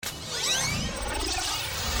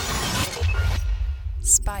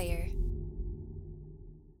Spire.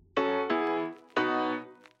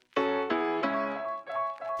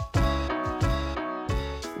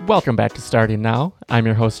 Welcome back to Starting Now. I'm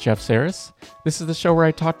your host, Jeff Saris. This is the show where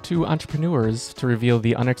I talk to entrepreneurs to reveal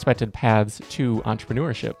the unexpected paths to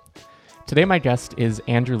entrepreneurship. Today, my guest is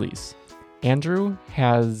Andrew Leese. Andrew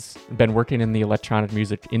has been working in the electronic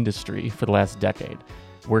music industry for the last decade,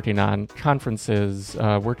 working on conferences,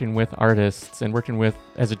 working with artists, and working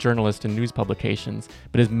as a journalist in news publications.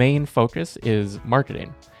 But his main focus is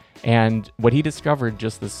marketing. And what he discovered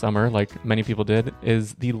just this summer, like many people did,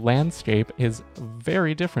 is the landscape is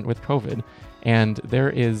very different with COVID. And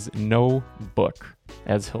there is no book,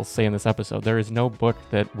 as he'll say in this episode, there is no book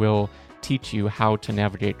that will teach you how to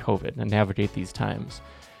navigate COVID and navigate these times.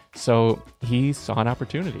 So he saw an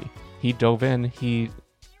opportunity. He dove in, he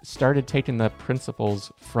started taking the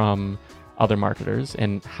principles from other marketers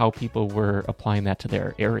and how people were applying that to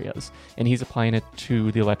their areas. And he's applying it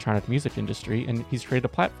to the electronic music industry, and he's created a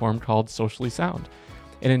platform called Socially Sound.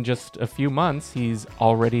 And in just a few months, he's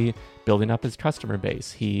already building up his customer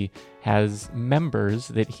base. He has members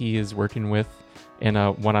that he is working with in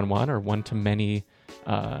a one-on-one or one-to-many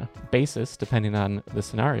basis, depending on the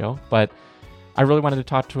scenario. But I really wanted to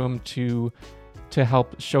talk to him to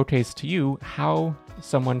help showcase to you how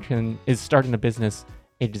someone is starting a business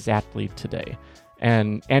exactly today.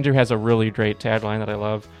 And Andrew has a really great tagline that I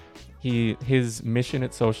love. His mission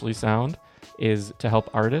at Socially Sound is to help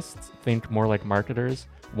artists think more like marketers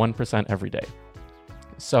 1% every day.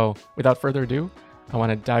 So without further ado, I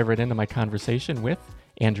want to dive right into my conversation with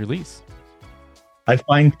Andrew Leese. I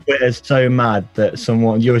find Twitter so mad that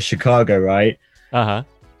you're Chicago, right? Uh-huh.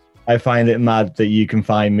 I find it mad that you can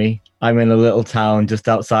find me. I'm in a little town just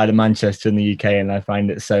outside of Manchester in the UK, and I find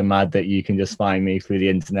it so mad that you can just find me through the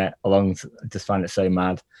internet. I just find it so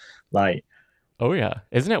mad. Oh yeah,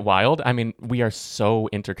 isn't it wild? I mean, we are so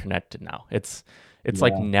interconnected now. It's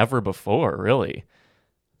like never before, really.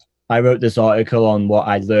 I wrote this article on what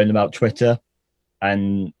I learned about Twitter,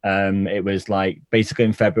 and it was like basically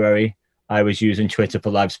in February. I was using Twitter for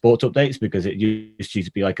live sports updates because it used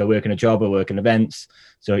to be like I work in a job, I work in events.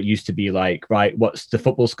 So it used to be like, right, what's the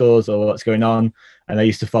football scores or what's going on? And I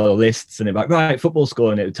used to follow lists and it'd be like, right, football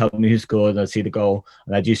score. And it would tell me who scored and I'd see the goal.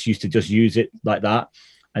 And I just used to use it like that.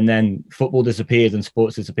 And then football disappeared and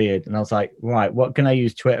sports disappeared. And I was like, right, what can I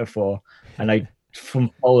use Twitter for? And I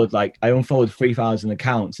unfollowed 3,000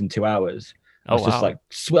 accounts in 2 hours. I was just like,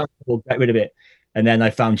 get rid of it. And then I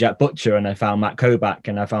found Jack Butcher and I found Matt Kobach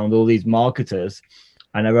and I found all these marketers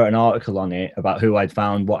and I wrote an article on it about who I'd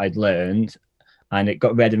found, what I'd learned. And it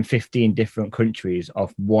got read in 15 different countries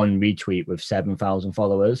off one retweet with 7,000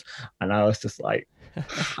 followers. And I was just like,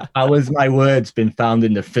 how has my words been found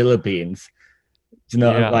in the Philippines? Do you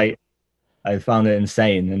know, yeah. I found it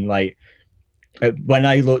insane. And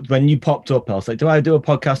when you popped up, I was like, do I do a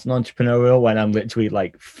podcast on entrepreneurial when I'm literally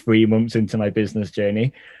like 3 months into my business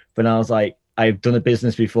journey? But I was like, I've done a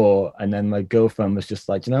business before. And then my girlfriend was just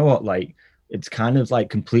like, you know what? Like, it's kind of like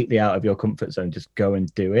completely out of your comfort zone. Just go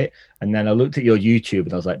and do it. And then I looked at your YouTube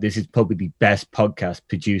and I was like, this is probably the best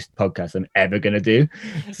produced podcast I'm ever going to do.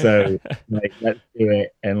 So let's do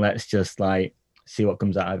it. And let's just see what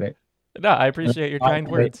comes out of it. No, I appreciate your kind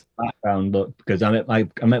words. Background, look, because I'm at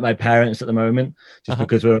my parents at the moment, just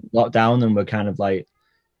because we're locked down and we're kind of like,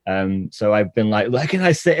 so I've been like, where can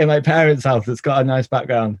I sit in my parents' house? It's got a nice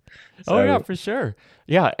background. So, oh yeah, for sure.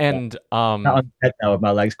 Yeah, and I'm not on the bed now with my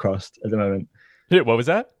legs crossed at the moment. What was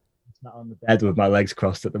that? It's not on the bed with my legs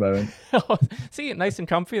crossed at the moment. See, nice and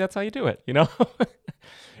comfy. That's how you do it, you know.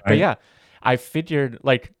 But yeah, I figured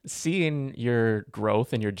like seeing your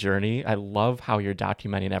growth and your journey. I love how you're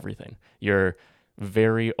documenting everything. You're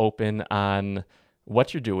very open on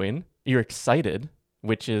what you're doing. You're excited,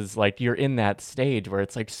 which is like you're in that stage where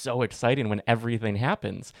it's like so exciting when everything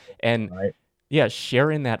happens. And yeah,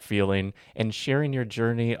 sharing that feeling and sharing your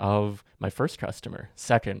journey of my first customer,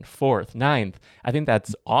 second, fourth, ninth. I think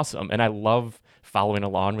that's awesome. And I love following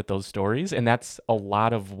along with those stories. And that's a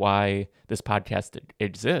lot of why this podcast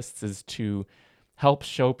exists, is to help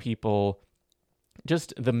show people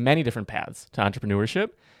just the many different paths to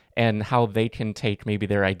entrepreneurship and how they can take maybe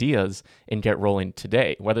their ideas and get rolling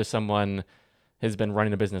today, whether someone has been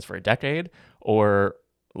running a business for a decade or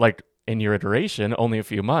like in your iteration, only a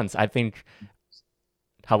few months. I think,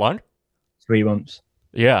 how long? 3 months.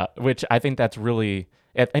 Yeah, which I think it's really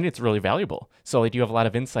valuable. So like you have a lot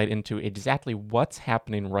of insight into exactly what's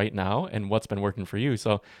happening right now and what's been working for you.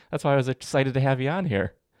 So that's why I was excited to have you on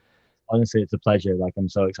here. Honestly, it's a pleasure. Like, I'm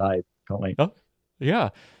so excited. Can't wait. Oh, yeah.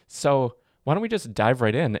 So Why don't we just dive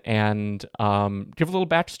right in and give a little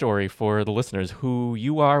backstory for the listeners, who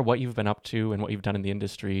you are, what you've been up to, and what you've done in the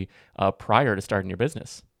industry prior to starting your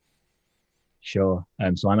business. Sure.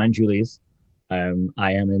 So I'm Andrew Lees.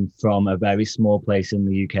 I am from a very small place in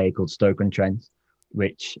the UK called Stoke-on-Trent,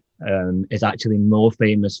 which is actually more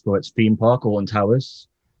famous for its theme park, Alton Towers.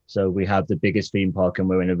 So we have the biggest theme park, and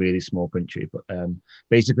we're in a really small country. But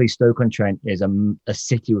basically, Stoke-on-Trent is a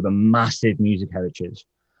city with a massive music heritage.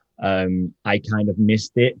 I kind of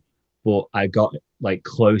missed it, but I got like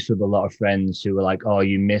close with a lot of friends who were like, "Oh,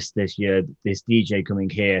 you missed this year, this DJ coming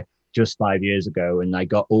here just 5 years ago." And I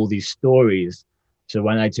got all these stories. So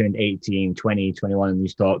when I turned 18, 20, 21, and you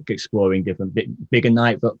start exploring different bigger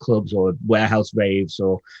nightclubs or warehouse raves,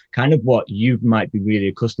 or kind of what you might be really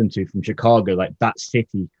accustomed to from Chicago, like that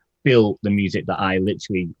city built the music that I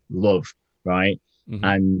literally love, right?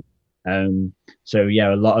 Mm-hmm. And so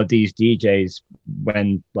yeah, a lot of these DJs,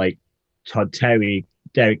 when like Todd Terry,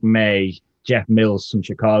 Derek May, Jeff Mills from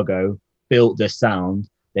Chicago built this sound,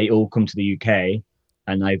 they all come to the UK,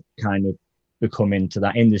 and I've kind of become into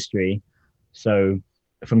that industry. So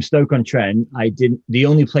from Stoke-on-Trent, the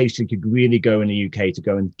only place you could really go in the UK to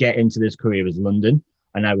go and get into this career was London.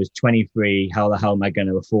 And I was 23. How the hell am I going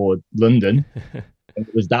to afford London?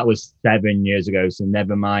 That was 7 years ago. So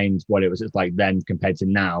never mind what it was like then compared to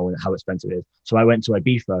now and how expensive it is. So I went to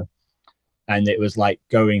Ibiza, and it was like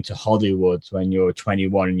going to Hollywood when you're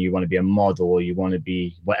 21 and you want to be a model, or you want to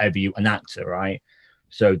be an actor, right?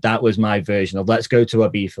 So that was my version of let's go to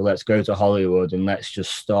Ibiza, let's go to Hollywood, and let's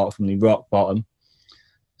just start from the rock bottom.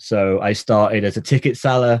 So I started as a ticket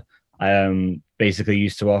seller. I basically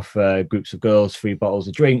used to offer groups of girls free bottles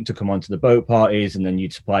of drink to come onto the boat parties, and then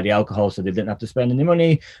you'd supply the alcohol so they didn't have to spend any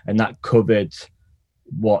money, and that covered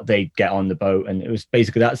what they'd get on the boat. And it was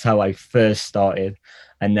basically, that's how I first started.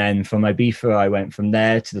 And then from Ibiza, I went from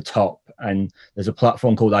there to the top. And there's a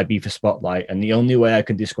platform called Ibiza Spotlight. And the only way I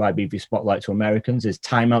can describe Ibiza Spotlight to Americans is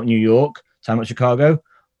Time Out New York, Time Out Chicago,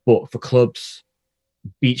 but for clubs,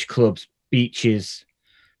 beaches,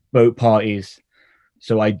 boat parties.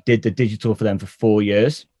 So I did the digital for them for 4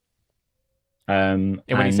 years. And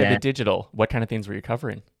when you said the digital, what kind of things were you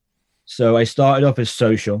covering? So I started off as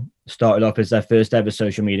their first ever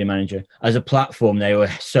social media manager. As a platform, they were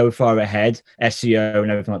so far ahead, SEO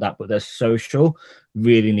and everything like that, but their social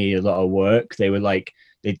really needed a lot of work. They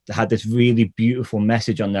had this really beautiful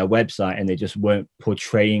message on their website, and they just weren't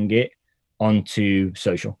portraying it onto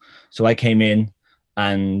social. So I came in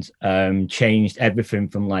and changed everything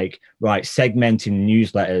from segmenting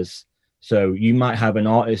newsletters. So you might have an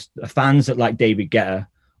artist, fans that like David Guetta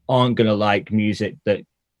aren't going to like music that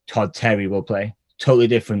Todd Terry will play. Totally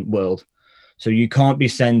different world. So you can't be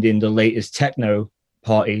sending the latest techno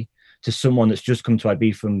party to someone that's just come to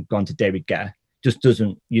Ibiza and gone to David Guetta. Just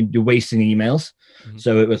doesn't, you're wasting emails. Mm-hmm.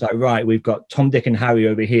 So it was like, right, we've got Tom, Dick and Harry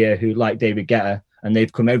over here who like David Guetta, and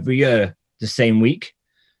they've come every year the same week.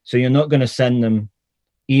 So you're not going to send them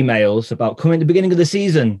emails about coming at the beginning of the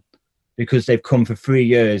season because they've come for 3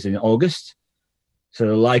 years in August. So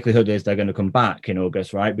the likelihood is they're going to come back in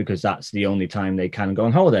August, right? Because that's the only time they can go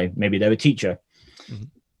on holiday. Maybe they're a teacher.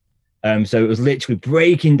 Mm-hmm. So it was literally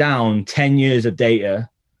breaking down 10 years of data.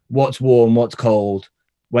 What's warm, what's cold,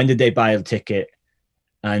 when did they buy a ticket?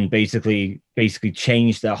 And basically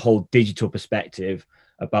change their whole digital perspective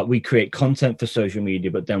about, we create content for social media,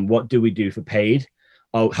 but then what do we do for paid?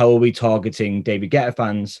 How are we targeting David Guetta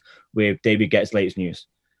fans with David Guetta's latest news?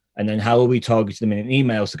 And then how are we targeting them in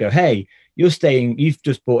emails to go, hey, you've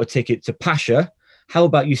just bought a ticket to Pacha. How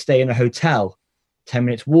about you stay in a hotel 10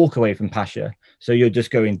 minutes walk away from Pacha? So you're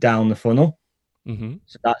just going down the funnel. Mm-hmm.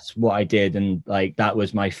 So that's what I did. And that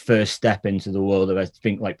was my first step into the world of, I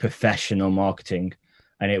think, professional marketing.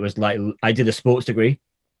 And it was I did a sports degree.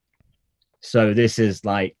 So this is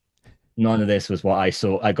none of this was what I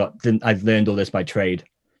saw. I've learned all this by trade.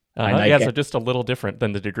 So just a little different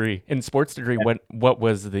than the degree. In sports degree, yeah. What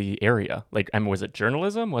was the area? Was it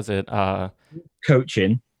journalism? Was it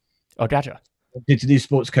coaching? Oh, gotcha. I did to do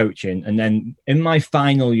sports coaching. And then in my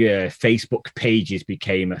final year, Facebook pages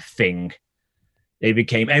became a thing. They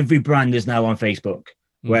became, every brand is now on Facebook.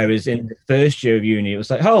 Mm-hmm. Whereas in the first year of uni, it was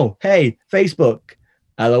like, oh, hey, Facebook,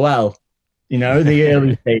 LOL, the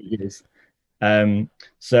early stages.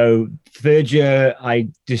 So third year, I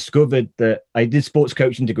discovered that I did sports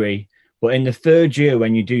coaching degree, but in the third year,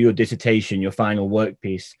 when you do your dissertation, your final work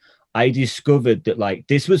piece, I discovered that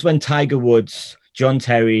this was when Tiger Woods, John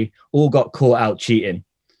Terry all got caught out cheating.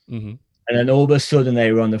 Mm-hmm. And then all of a sudden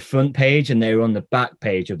they were on the front page and they were on the back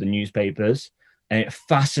page of the newspapers. And it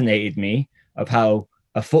fascinated me of how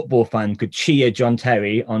a football fan could cheer John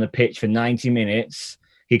Terry on a pitch for 90 minutes.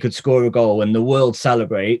 he could score a goal and the world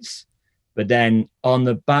celebrates. But then on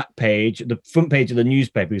the back page, the front page of the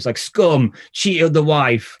newspaper, it's like, scum, cheated the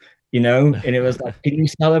wife, and it was like, can you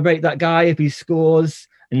celebrate that guy if he scores?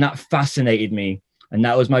 And that fascinated me. And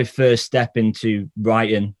that was my first step into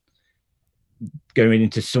writing, going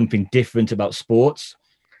into something different about sports.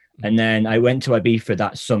 And then I went to Ibiza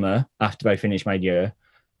that summer after I finished my year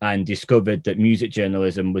and discovered that music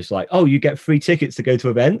journalism was like, oh, you get free tickets to go to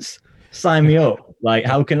events? Sign me up. Like,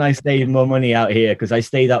 how can I save more money out here? Because I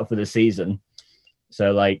stayed out for the season.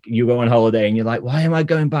 So like, you go on holiday and you're like, why am I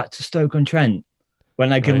going back to Stoke-on-Trent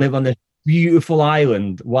when I can live on this beautiful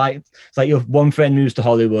island? Why? It's like your one friend moves to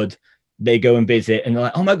Hollywood, they go and visit and they're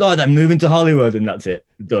like, oh my God, I'm moving to Hollywood, and that's it.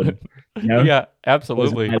 Done. Yeah,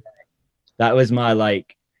 absolutely. That was my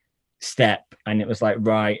like step. And it was like,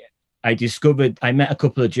 right. I met a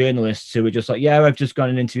couple of journalists who were just like, yeah, I've just gone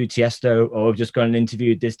and interviewed Tiesto, or I've just gone and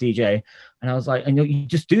interviewed this DJ. And I was like, and you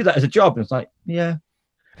just do that as a job? And it's like, yeah.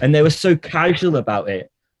 And they were so casual about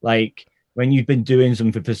it. Like, when you've been doing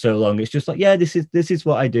something for so long, it's just like, yeah, this is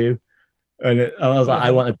what I do. And I was like, I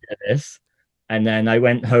want to do this. And then I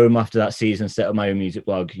went home after that season, set up my own music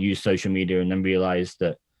blog, used social media, and then realized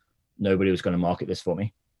that nobody was going to market this for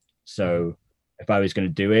me. So if I was going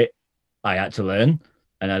to do it, I had to learn.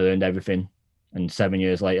 And I learned everything. And 7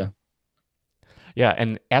 years later. Yeah.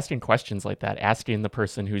 And asking questions like that, asking the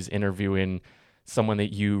person who's interviewing someone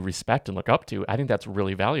that you respect and look up to, I think that's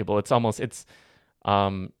really valuable.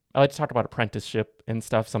 I like to talk about apprenticeship and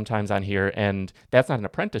stuff sometimes on here. And that's not an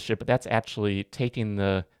apprenticeship, but that's actually taking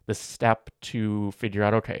the step to figure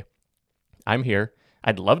out, okay, I'm here.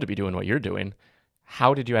 I'd love to be doing what you're doing.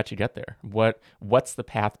 How did you actually get there? What's the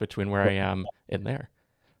path between where I am and there?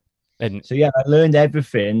 And so, yeah, I learned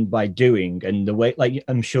everything by doing. And the way, like,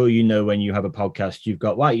 I'm sure when you have a podcast, you've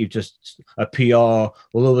got, you've just a PR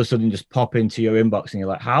will all of a sudden just pop into your inbox and you're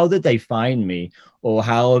like, how did they find me? Or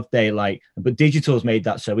how have they but digital's made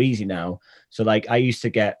that so easy now. So like, I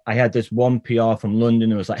had this one PR from London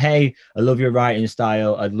who was like, hey, I love your writing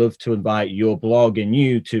style. I'd love to invite your blog and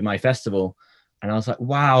you to my festival. And I was like,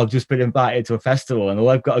 wow, I've just been invited to a festival and all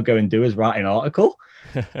I've got to go and do is write an article.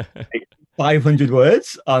 500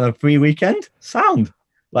 words on a free weekend. Sound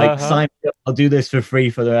like sign me up, I'll do this for free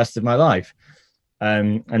for the rest of my life.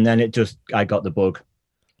 And then I got the bug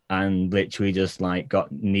and literally just like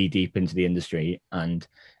got knee deep into the industry. And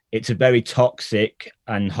it's a very toxic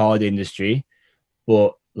and hard industry,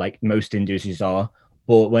 but like most industries are.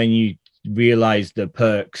 But when you realize the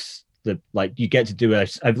perks, you get to do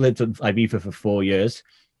I've lived in Ibiza for 4 years.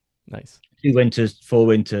 Nice. 2 winters, 4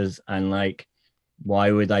 winters, and like,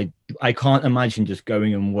 why would I can't imagine just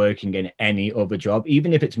going and working in any other job,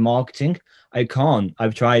 even if it's marketing. I can't.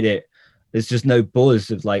 I've tried it. There's just no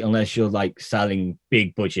buzz of like, unless you're like selling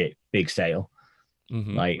big budget, big sale.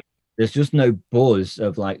 Mm-hmm. Like, there's just no buzz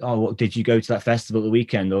of like, oh, what did you go to that festival at the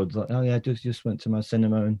weekend? Or like, oh yeah, just went to my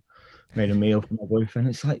cinema and made a meal for my boyfriend.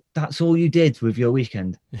 It's like, that's all you did with your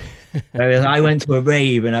weekend. I went to a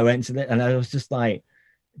rave and I went to and I was just like,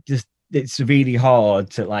 it's really hard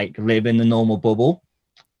to like live in the normal bubble.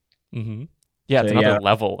 Mm-hmm. Yeah, it's another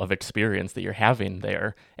level of experience that you're having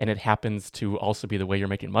there, and it happens to also be the way you're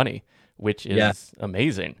making money, which is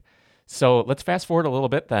amazing. So let's fast forward a little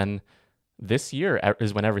bit then. This year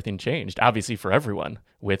is when everything changed, obviously for everyone,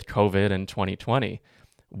 with COVID and 2020.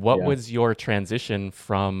 What was your transition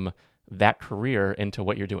from that career into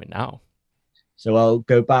what you're doing now? So I'll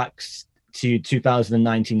go back to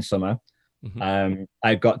 2019 summer. Mm-hmm.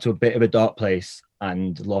 I got to a bit of a dark place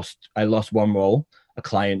and I lost one role, a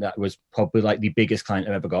client that was probably like the biggest client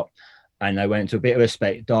I've ever got. And I went into a bit of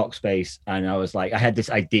a dark space, and I was like, I had this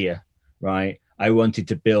idea, right? I wanted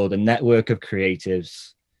to build a network of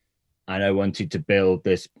creatives, and I wanted to build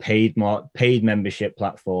this paid membership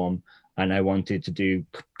platform, and I wanted to do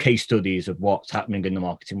case studies of what's happening in the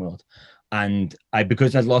marketing world. And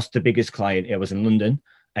because I'd lost the biggest client, it was in London.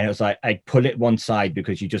 And it was like, I put it one side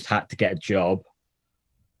because you just had to get a job.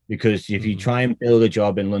 Because if you try and build a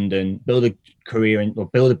job in London, build a career or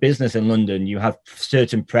build a business in London, you have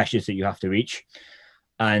certain pressures that you have to reach.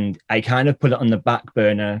 And I kind of put it on the back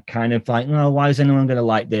burner, kind of like, no, why is anyone going to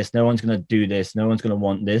like this? No one's going to do this. No one's going to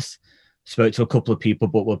want this. Spoke to a couple of people,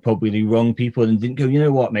 but were probably the wrong people and didn't go, you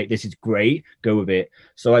know what, mate, this is great. Go with it.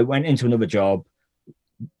 So I went into another job.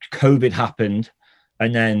 COVID happened.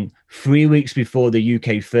 And then 3 weeks before the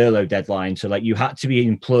UK furlough deadline, so like you had to be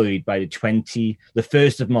employed by the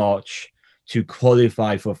 1st of March to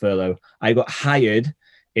qualify for furlough. I got hired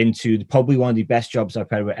into probably one of the best jobs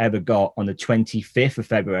I've ever got on the 25th of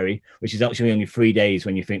February, which is actually only 3 days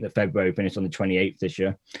when you think that February finished on the 28th this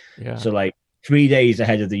year. Yeah. So like 3 days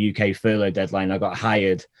ahead of the UK furlough deadline, I got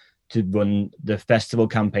hired to run the festival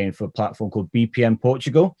campaign for a platform called BPM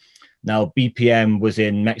Portugal. Now, BPM was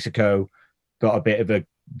in Mexico, got a bit of a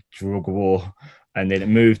drug war, and then it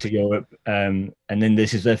moved to Europe. And then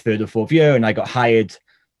this is their third or fourth year, and I got hired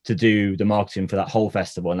to do the marketing for that whole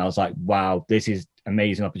festival. And I was like, wow, this is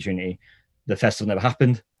amazing opportunity. The festival never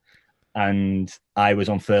happened. And I was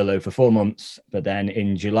on furlough for 4 months. But then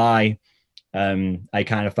in July, I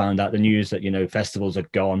kind of found out the news that, you know, festivals are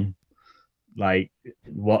gone. Like,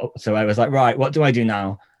 what? So I was like, right, what do I do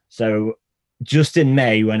now? So just in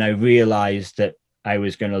May, when I realized that I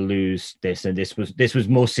was going to lose this, and this was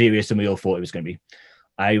more serious than we all thought it was going to be,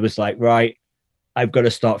 I was like, right, I've got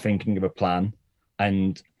to start thinking of a plan.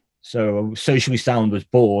 And so Socially Sound was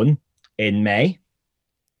born in May.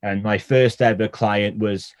 And my first ever client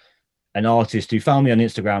was an artist who found me on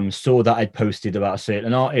Instagram, saw that I'd posted about a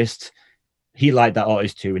certain artist. He liked that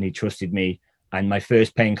artist too, and he trusted me. And my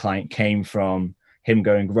first paying client came from him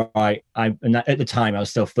going, right, and at the time I was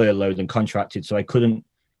still furloughed and contracted, so I couldn't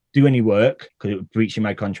do any work because it was breaching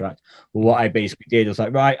my contract. But what I basically did was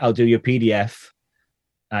like, right, I'll do your PDF,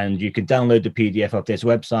 and you can download the PDF off this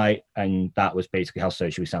website. And that was basically how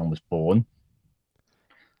Socially Sound was born.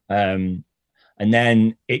 And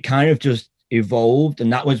then it kind of just evolved,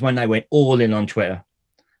 and that was when I went all in on Twitter.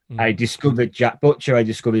 I discovered Jack Butcher, I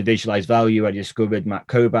discovered Visualize Value, I discovered Matt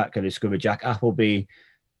Kobach, I discovered Jack Appleby,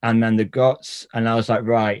 and Man the Gots. And I was like,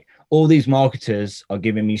 right, all these marketers are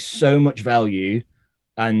giving me so much value.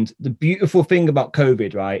 And the beautiful thing about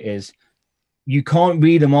COVID, right, is you can't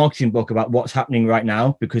read a marketing book about what's happening right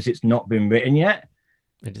now because it's not been written yet.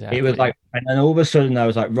 Exactly. It was like, and then all of a sudden I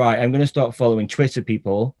was like, right, I'm going to start following Twitter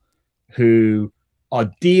people who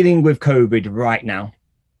are dealing with COVID right now.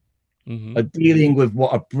 Are dealing with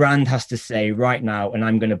what a brand has to say right now, and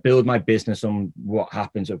I'm going to build my business on what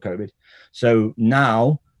happens with COVID. So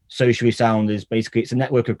now Socially Sound is basically, it's a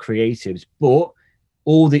network of creatives, but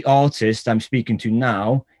all the artists I'm speaking to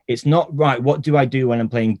now, it's not right, what do I do when I'm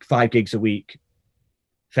playing 5 gigs a week,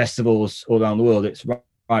 festivals all around the world? It's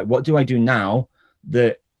right, what do I do now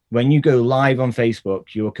that when you go live on Facebook,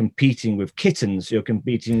 you're competing with kittens, you're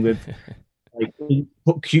competing with like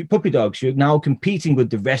cute puppy dogs, you're now competing with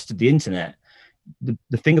the rest of the internet.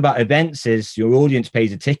 The thing about events is your audience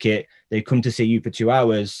pays a ticket, they come to see you for 2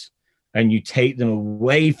 hours, and you take them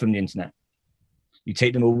away from the internet. You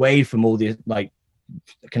take them away from all the, like,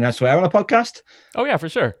 can I swear on a podcast? Oh yeah, for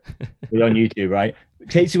sure. We're on YouTube, right? It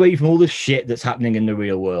takes away from all the shit that's happening in the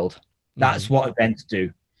real world. That's what events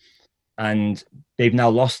do. And they've now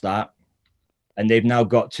lost that. And they've now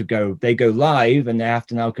got to go, they go live, and they have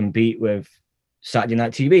to now compete with Saturday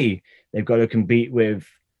Night TV. They've got to compete with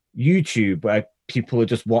YouTube, where people are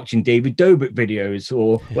just watching David Dobrik videos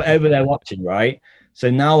or whatever they're watching, right? So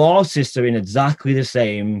now artists are in exactly the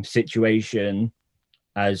same situation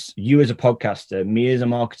as you as a podcaster, me as a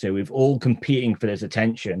marketer. We've all competing for this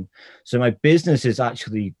attention. So my business is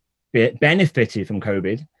actually benefited from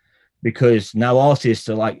COVID, because now artists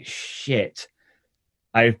are like, shit,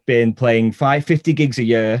 I've been playing 50 gigs a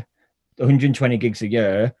year, 120 gigs a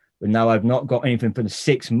year, but now I've not got anything for the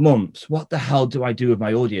 6 months. What the hell do I do with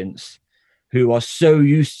my audience who are so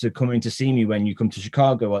used to coming to see me when you come to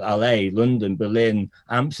Chicago or LA, London, Berlin,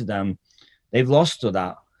 Amsterdam? They've lost all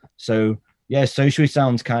that. So yeah, Socially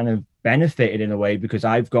Sound's kind of benefited in a way, because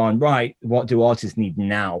I've gone, right, what do artists need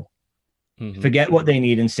now? Forget what they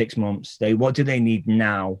need in 6 months. What do they need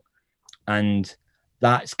now? And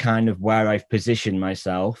that's kind of where I've positioned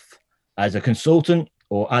myself as a consultant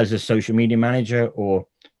or as a social media manager or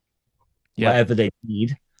whatever they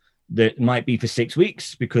need. That might be for 6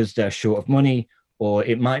 weeks because they're short of money, or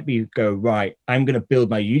it might be go, right, I'm going to build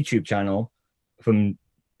my YouTube channel from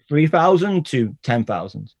 3,000 to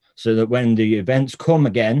 10,000 so that when the events come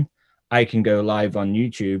again, I can go live on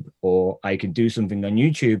YouTube, or I can do something on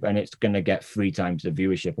YouTube and it's going to get 3 times the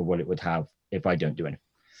viewership of what it would have if I don't do anything.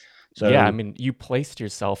 So yeah, I mean, you placed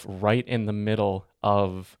yourself right in the middle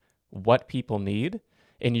of what people need,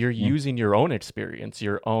 and you're using your own experience,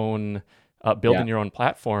 your own building your own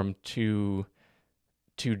platform to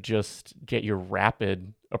just get your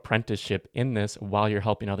rapid apprenticeship in this while you're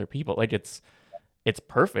helping other people. Like it's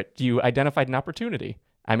perfect. You identified an opportunity.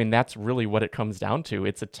 I mean, that's really what it comes down to.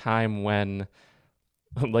 It's a time when,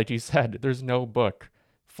 like you said, there's no book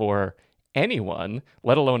for anyone,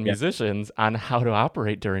 let alone musicians, on how to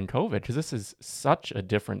operate during COVID, because this is such a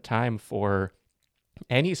different time for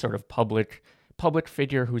any sort of public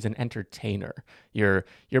figure who's an entertainer. You're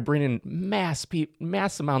bringing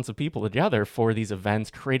mass amounts of people together for these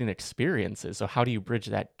events, creating experiences. So how do you bridge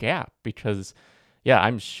that gap? Because yeah,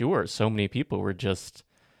 I'm sure so many people were just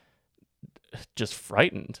just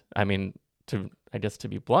frightened. I mean, I guess to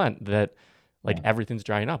be blunt, that like everything's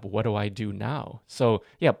drying up. What do I do now? So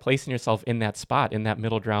yeah, placing yourself in that spot, in that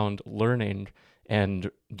middle ground, learning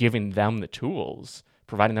and giving them the tools,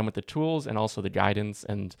 providing them with the tools and also the guidance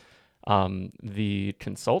and the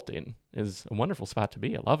consulting is a wonderful spot to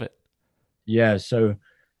be. I love it. Yeah, so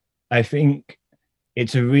I think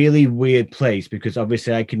it's a really weird place because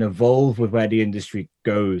obviously I can evolve with where the industry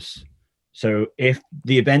goes. So if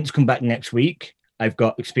the events come back next week, I've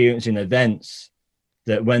got experience in events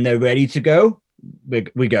that when they're ready to go,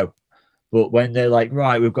 we go. But when they're like,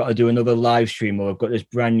 right, we've got to do another live stream or we've got this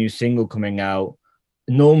brand new single coming out,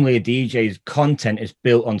 normally a DJ's content is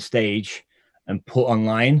built on stage and put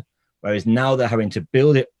online, whereas now they're having to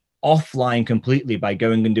build it offline completely by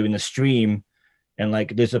going and doing a stream. And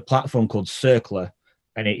like there's a platform called Circler,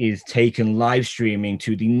 and it is taking live streaming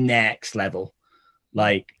to the next level.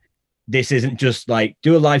 Like this isn't just like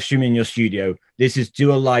do a live stream in your studio. This is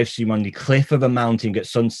do a live stream on the cliff of a mountain at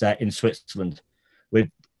sunset in Switzerland with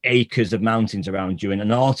acres of mountains around you, and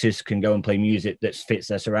an artist can go and play music that fits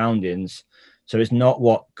their surroundings. So it's not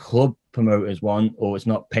what club promoters want, or it's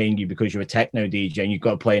not paying you because you're a techno DJ and you've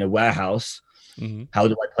got to play in a warehouse. Mm-hmm. How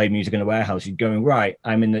do I play music in a warehouse? You're going, right,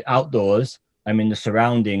 I'm in the outdoors, I'm in the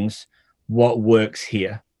surroundings. What works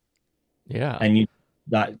here? Yeah. And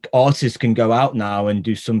that artists can go out now and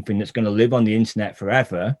do something that's going to live on the internet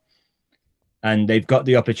forever. And they've got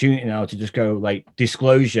the opportunity now to just go like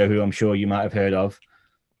Disclosure, who I'm sure you might have heard of,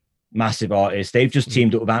 massive artist. They've just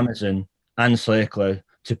teamed up with Amazon and Circler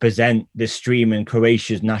to present this stream in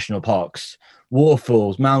Croatia's national parks,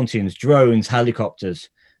 waterfalls, mountains, drones, helicopters,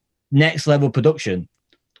 next level production,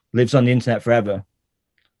 lives on the internet forever.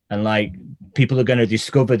 And like people are going to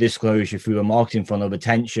discover Disclosure through a marketing funnel of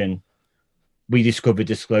attention. We discovered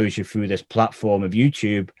Disclosure through this platform of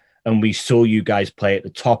YouTube, and we saw you guys play at the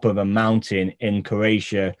top of a mountain in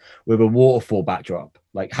Croatia with a waterfall backdrop.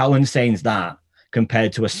 Like how insane is that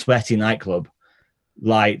compared to a sweaty nightclub?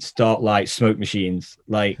 Lights, dark lights, smoke machines.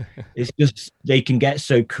 Like it's just, they can get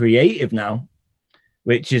so creative now,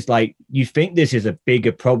 which is like, you think this is a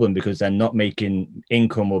bigger problem because they're not making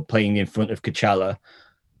income or playing in front of Coachella,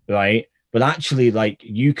 right? But actually, like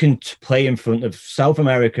you can play in front of South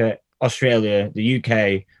America, Australia, the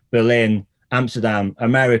UK, Berlin, Amsterdam,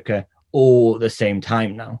 America, all at the same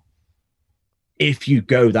time now. If you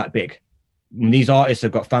go that big, these artists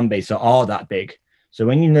have got fan base that are that big. So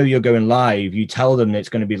when you know you're going live, you tell them it's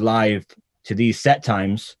going to be live to these set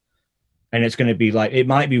times, and it's going to be like, it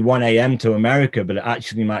might be 1 a.m. to America, but it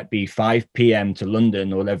actually might be 5 p.m. to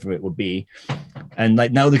London or whatever it would be. And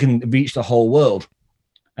like now they can reach the whole world.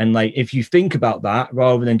 And like, if you think about that,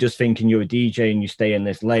 rather than just thinking you're a DJ and you stay in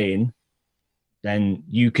this lane, then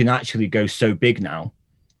you can actually go so big now.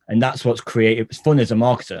 And that's what's creative. It's fun as a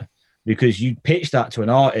marketer because you pitch that to an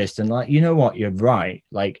artist and like, you know what, you're right.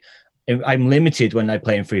 Like I'm limited when I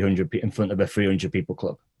play in front of a 300 people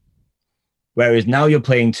club. Whereas now you're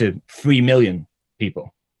playing to 3 million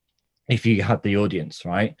people if you have the audience,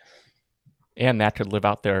 right? And that could live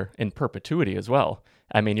out there in perpetuity as well.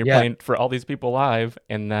 I mean, you're playing for all these people live,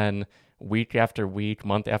 and then week after week,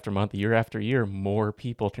 month after month, year after year, more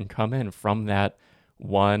people can come in from that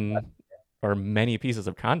one or many pieces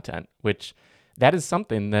of content, which that is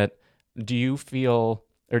something that, do you feel,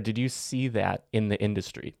 or did you see that in the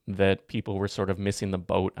industry, that people were sort of missing the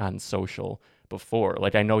boat on social before?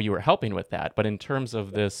 Like, I know you were helping with that, but in terms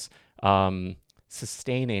of this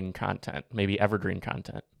sustaining content, maybe evergreen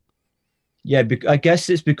content. Yeah, I guess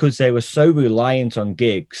it's because they were so reliant on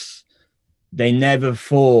gigs. They never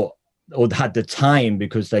thought or had the time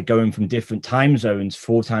because they're going from different time zones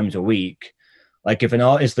 4 times a week. Like if an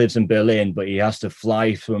artist lives in Berlin, but he has to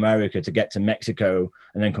fly to America to get to Mexico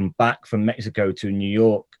and then come back from Mexico to New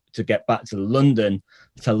York to get back to London,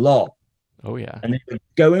 it's a lot. Oh, yeah. And they're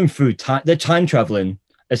going through time. They're time traveling,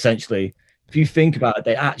 essentially. If you think about it,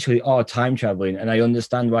 they actually are time traveling. And I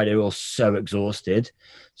understand why they're all so exhausted.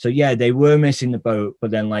 So, yeah, they were missing the boat.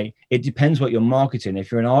 But then, like, it depends what you're marketing.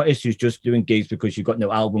 If you're an artist who's just doing gigs because you've got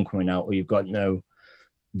no album coming out or you've got no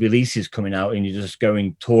releases coming out and you're just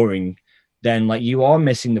going touring, then, like, you are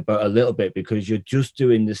missing the boat a little bit because you're just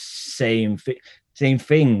doing the same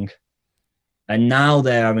thing. And now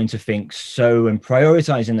they're having to think so and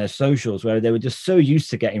prioritizing their socials, where they were just so used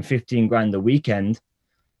to getting 15 grand a weekend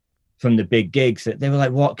from the big gigs that they were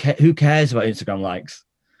like, who cares about Instagram likes?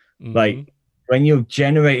 Mm-hmm. Like when you're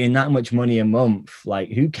generating that much money a month, like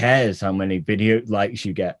who cares how many video likes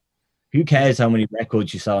you get? Who cares how many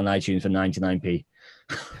records you sell on iTunes for 99p?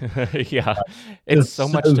 Yeah, it's so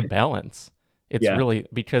much to balance. It's really,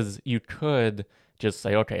 because you could just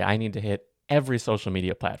say, okay, I need to hit every social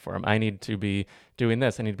media platform. I need to be doing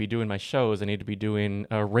this. I need to be doing my shows. I need to be doing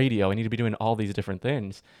radio. I need to be doing all these different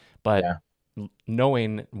things. But Yeah.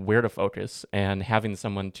 knowing where to focus and having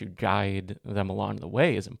someone to guide them along the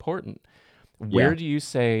way is important. Yeah. Where do you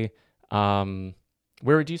say,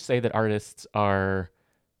 where would you say that artists are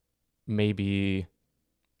maybe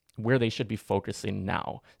where they should be focusing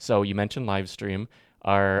now? So you mentioned live stream.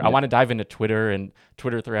 I want to dive into Twitter and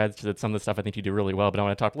Twitter threads because it's some of the stuff I think you do really well. But I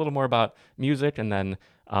want to talk a little more about music and then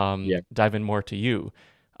dive in more to you.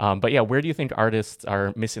 But yeah, where do you think artists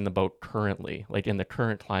are missing the boat currently, like in the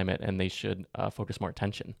current climate, and they should focus more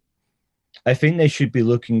attention? I think they should be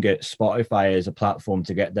looking at Spotify as a platform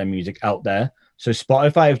to get their music out there. So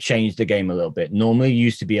Spotify have changed the game a little bit. Normally, you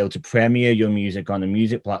used to be able to premiere your music on a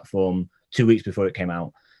music platform 2 weeks before it came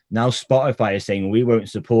out. Now Spotify is saying we won't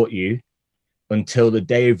support you until the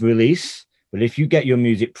day of release. But if you get your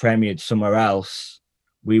music premiered somewhere else,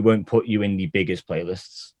 we won't put you in the biggest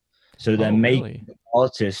playlists. So they're making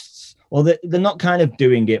artists, well, they're not kind of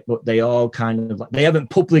doing it, but they are kind of like, they haven't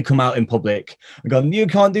publicly come out in public and gone, you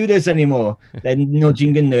can't do this anymore. They're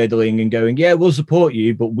nudging and nerdling and going, yeah, we'll support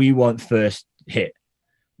you, but we want first hit.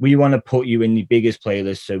 We want to put you in the biggest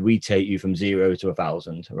playlist, so we take you from 0 to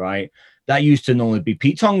 1,000, right? That used to normally be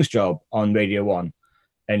Pete Tong's job on Radio 1.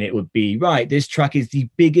 And it would be, right, this track is the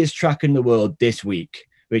biggest track in the world this week,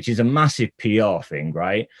 which is a massive PR thing,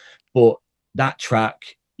 right? But that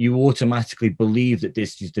track, you automatically believe that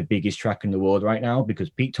this is the biggest track in the world right now because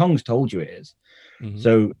Pete Tong's told you it is. Mm-hmm.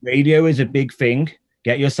 So radio is a big thing.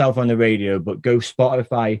 Get yourself on the radio, but go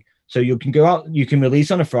Spotify. So you can go out, you can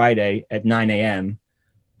release on a Friday at 9 a.m.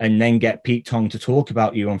 and then get Pete Tong to talk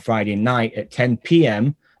about you on Friday night at 10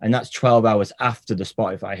 p.m. And that's 12 hours after the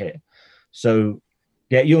Spotify hit. So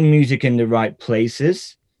get your music in the right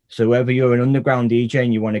places. So whether you're an underground DJ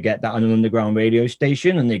and you want to get that on an underground radio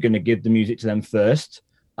station and they're going to give the music to them first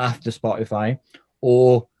after Spotify,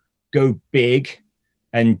 or go big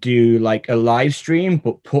and do like a live stream,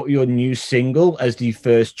 but put your new single as the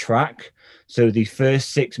first track. So the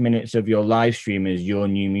first 6 minutes of your live stream is your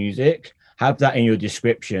new music. Have that in your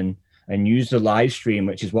description and use the live stream,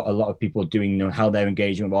 which is what a lot of people are doing, you know, how they're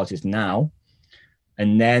engaging with artists now.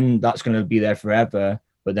 And then that's going to be there forever.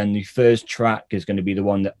 But then the first track is going to be the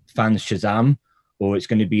one that fans Shazam, or it's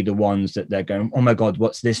going to be the ones that they're going, oh my God,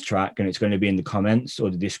 what's this track? And it's going to be in the comments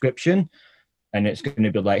or the description. And it's going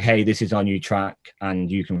to be like, hey, this is our new track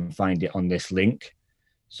and you can find it on this link.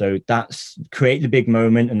 So that's create the big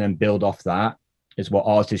moment and then build off that is what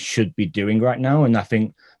artists should be doing right now. And I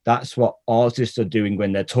think that's what artists are doing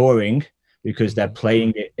when they're touring, because they're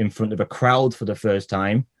playing it in front of a crowd for the first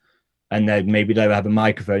time. And then maybe they'll have a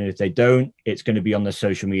microphone. If they don't, it's going to be on the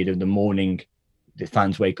social media in the morning. The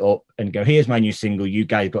fans wake up and go, here's my new single. You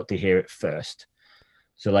guys got to hear it first.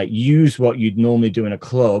 So like use what you'd normally do in a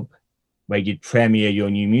club where you'd premiere your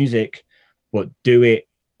new music, but do it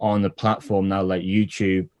on the platform now like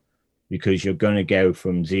YouTube, because you're going to go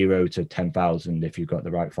from 0 to 10,000 if you've got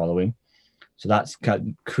the right following. So that's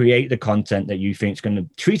create the content that you think is going to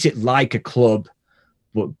treat it like a club,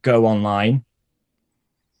 but go online.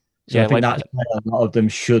 So yeah, I think that's where a lot of them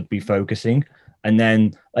should be focusing. And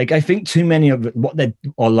then, like, I think too many of what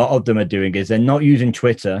a lot of them are doing is they're not using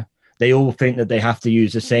Twitter. They all think that they have to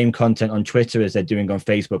use the same content on Twitter as they're doing on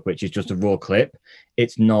Facebook, which is just a raw clip.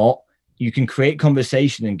 It's not. You can create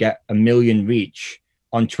conversation and get 1 million reach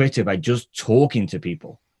on Twitter by just talking to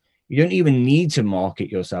people. You don't even need to market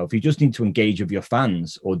yourself. You just need to engage with your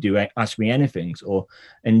fans or do Ask Me Anythings,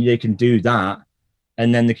 and they can do that.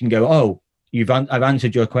 And then they can go, oh, I've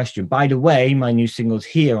answered your question. By the way, my new single's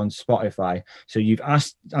here on Spotify. So you've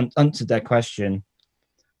answered their question.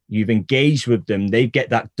 You've engaged with them. They get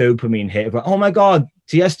that dopamine hit of, oh my God,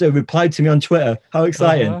 Tiesto replied to me on Twitter. How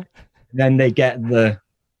exciting. Then they get the,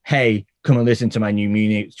 hey, come and listen to my new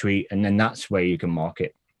music tweet. And then that's where you can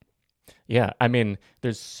market. Yeah, I mean,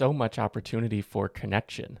 there's so much opportunity for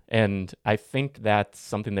connection. And I think that's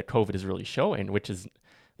something that COVID is really showing, which is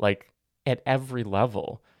like at every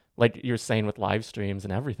level, like you're saying with live streams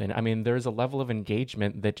and everything. I mean, there's a level of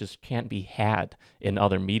engagement that just can't be had in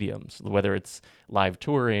other mediums, whether it's live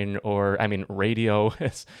touring or, I mean, radio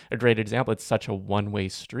is a great example. It's such a one-way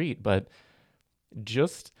street, but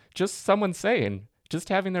just someone saying, just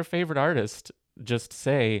having their favorite artist just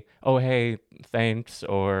say, oh, hey, thanks,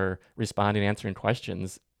 or responding, answering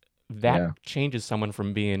questions, that changes someone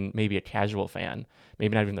from being maybe a casual fan,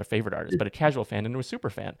 maybe not even their favorite artist, but a casual fan into a super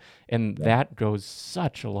fan. And that goes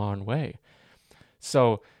such a long way.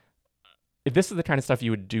 So this is the kind of stuff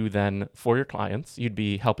you would do then for your clients. You'd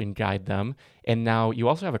be helping guide them. And now you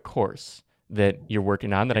also have a course that you're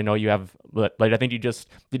working on that I know you have, like, I think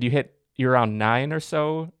did you hit you're around 9 or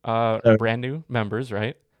so So brand new members,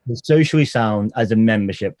 right? the Socially Sound as a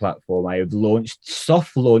membership platform, I have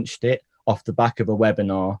soft launched it off the back of a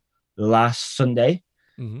webinar last Sunday.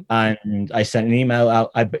 Mm-hmm. And I sent an email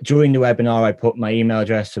out. During the webinar, I put my email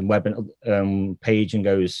address and page and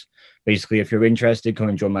goes, basically, if you're interested, come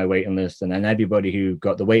and join my waiting list. And then everybody who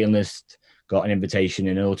got the waiting list got an invitation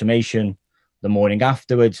and an automation the morning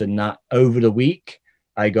afterwards. And that over the week,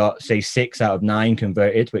 I got, say, 6 out of 9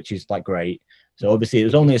 converted, which is like great. So obviously, it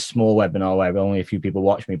was only a small webinar where only a few people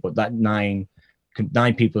watched me, but that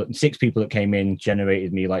 6 people that came in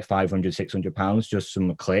generated me like 500, 600 pounds just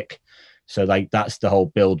from a click. So like that's the whole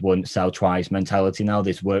build once, sell twice mentality now.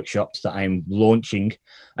 There's workshops that I'm launching.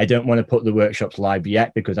 I don't want to put the workshops live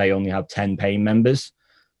yet because I only have 10 paying members.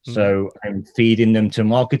 Mm-hmm. So I'm feeding them to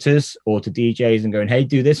marketers or to DJs and going, hey,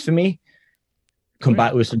 do this for me. Come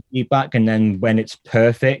back with some feedback. And then when it's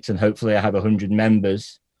perfect and hopefully I have 100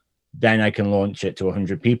 members, then I can launch it to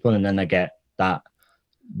 100 people. And then I get that.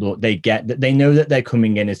 They know that they're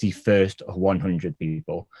coming in as the first 100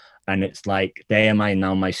 people. And it's like, they are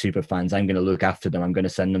my super fans. I'm going to look after them. I'm going to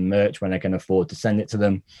send them merch when I can afford to send it to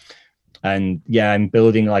them. And yeah, I'm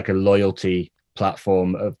building like a loyalty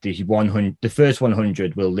platform of the 100. The first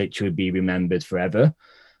 100 will literally be remembered forever.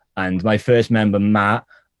 And my first member, Matt,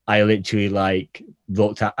 I literally like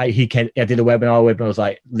looked at, I did a webinar with him. I was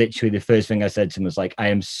like, literally the first thing I said to him was like, I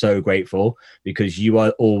am so grateful because you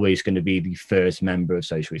are always going to be the first member of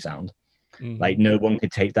Socially Sound. Mm-hmm. Like no one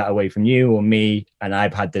could take that away from you or me. And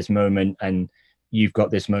I've had this moment and you've got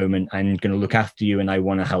this moment. I'm going to look after you and I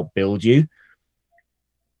want to help build you.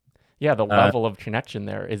 Yeah, the level of connection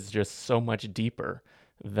there is just so much deeper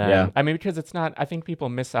than, I mean, because it's not, I think people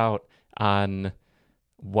miss out on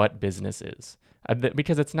what business is.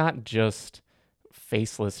 Because it's not just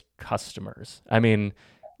faceless customers. I mean,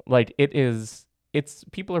 like it's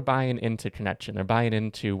people are buying into connection. They're buying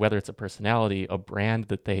into whether it's a personality, a brand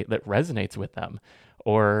that resonates with them,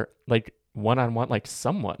 or like one-on-one, like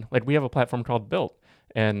someone. Like we have a platform called Built,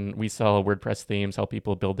 and we sell WordPress themes, help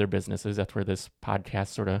people build their businesses. That's where this podcast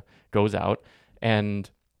sort of goes out. And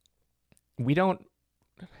we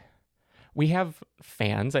have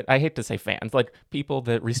fans. I hate to say fans, like people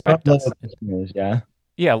that respect us.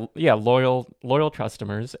 Yeah, loyal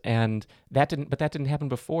customers, and that didn't happen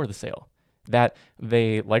before the sale. That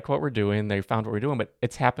they like what we're doing, they found what we're doing, but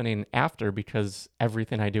it's happening after because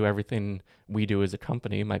everything we do as a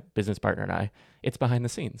company, my business partner and I, it's behind the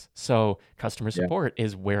scenes. So customer support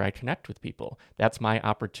is where I connect with people. That's my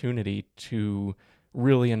opportunity to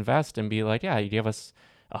really invest and be like, yeah, you give us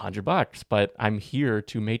 $100, but I'm here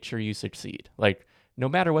to make sure you succeed. Like no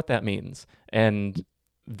matter what that means. And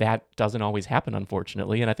that doesn't always happen,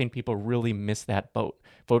 unfortunately. And I think people really miss that boat,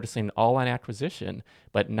 focusing all on acquisition,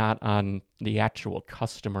 but not on the actual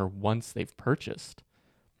customer once they've purchased.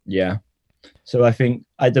 Yeah. So I think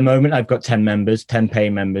at the moment I've got 10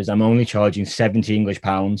 paying members. I'm only charging 70 English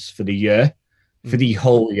pounds for the year, for the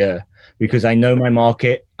whole year, because I know my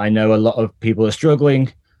market. I know a lot of people are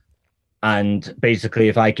struggling. And basically,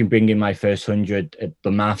 if I can bring in my first 100,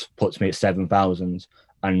 the math puts me at 7,000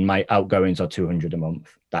 and my outgoings are 200 a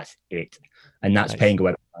month. That's it. And that's paying a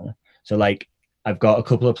web planner. So like I've got a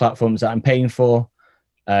couple of platforms that I'm paying for,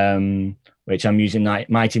 which I'm using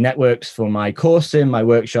Mighty Networks for my coursing, my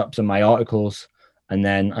workshops and my articles. And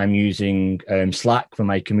then I'm using Slack for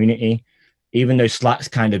my community. Even though Slack's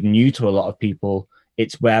kind of new to a lot of people,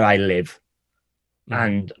 it's where I live.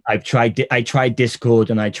 And I tried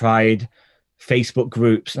Discord and I tried Facebook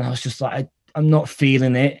groups, and I was just like, I'm not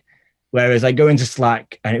feeling it. Whereas I go into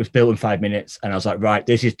Slack and it was built in 5 minutes, and I was like, right,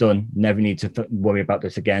 this is done. Never need to worry about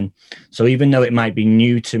this again. So even though it might be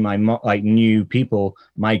new to my new people,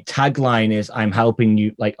 my tagline is I'm helping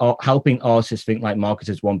you, like helping artists think like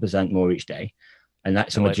marketers 1% more each day, and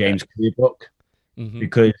that's from a James Clear book.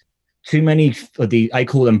 Because too many of I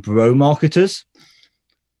call them bro marketers.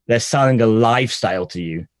 They're selling a lifestyle to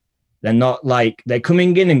you. They're not like they're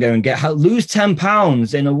coming in and going, lose 10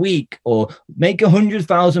 pounds in a week or make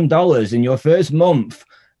 $100,000 in your first month.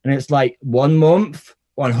 And it's like 1 month,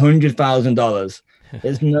 $100,000.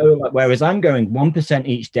 There's no, whereas I'm going 1%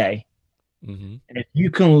 each day. And if you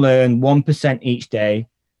can learn 1% each day,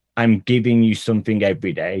 I'm giving you something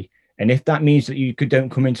every day. And if that means that you don't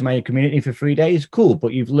come into my community for 3 days, cool.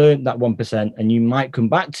 But you've learned that 1% and you might come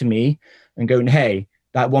back to me and go, hey,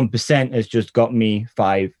 that 1% has just got me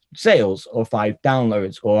 5 sales or 5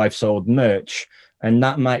 downloads, or I've sold merch. And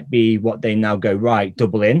that might be what they now go, right,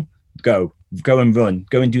 double in, go and run,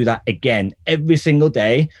 go and do that again every single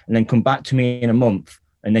day. And then come back to me in a month.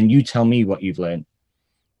 And then you tell me what you've learned.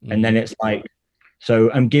 And then it's like,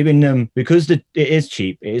 So I'm giving them, because it is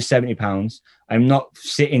cheap, it is £70. I'm not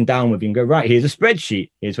sitting down with you and go, right, here's a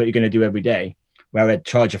spreadsheet. Here's what you're going to do every day, where I'd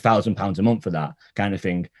charge £1,000 a month for that kind of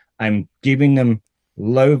thing. I'm giving them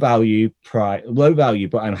low value,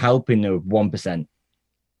 but I'm helping them with 1%.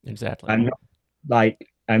 Exactly.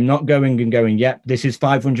 I'm not going and going, yep, this is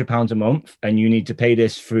 £500 a month and you need to pay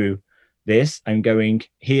this through this. I'm going,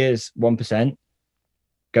 here's 1%.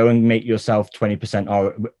 Go and make yourself 20%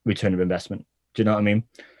 or return of investment. Do you know what I mean?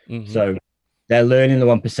 Mm-hmm. So they're learning the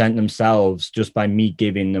 1% themselves just by me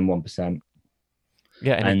giving them 1%.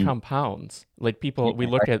 Yeah, and it compounds. Like people, we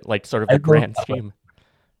look at like sort of the grand scheme.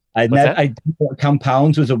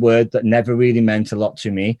 Compounds was a word that never really meant a lot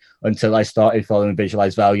to me until I started following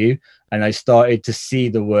Visualize Value, and I started to see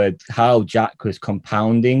the word, how Jack was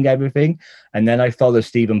compounding everything. And then I follow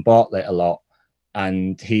Stephen Bartlett a lot,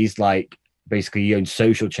 and he's like, basically he owns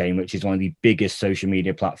Social Chain, which is one of the biggest social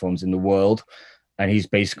media platforms in the world. And he's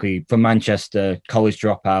basically from Manchester, college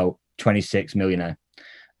dropout, 26 millionaire.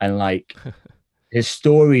 And like his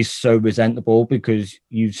story is so resentable because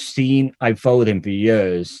I've followed him for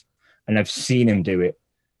years and I've seen him do it.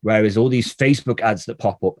 Whereas all these Facebook ads that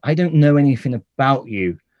pop up, I don't know anything about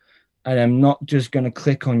you. And I'm not just going to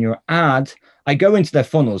click on your ad. I go into their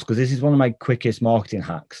funnels because this is one of my quickest marketing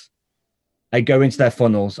hacks. I go into their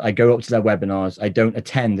funnels, I go up to their webinars, I don't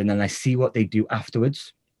attend, and then I see what they do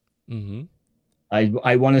afterwards. Mm-hmm.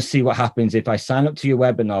 I want to see what happens if I sign up to your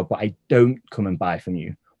webinar, but I don't come and buy from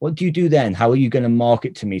you. What do you do then? How are you going to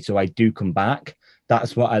market to me so I do come back?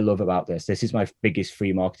 That's what I love about this. This is my biggest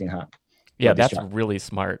free marketing hack. Yeah, that's really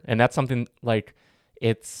smart. And that's something like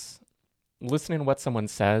it's listening to what someone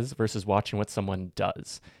says versus watching what someone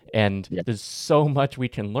does. And there's so much we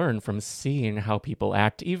can learn from seeing how people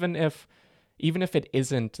act, even if it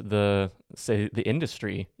isn't the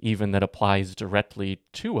industry even that applies directly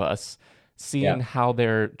to us, seeing how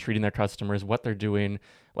they're treating their customers, what they're doing,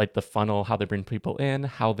 like the funnel, how they bring people in,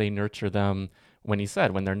 how they nurture them when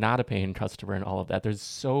they're not a paying customer and all of that. There's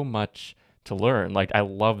so much to learn. Like, I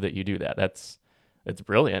love that you do that. It's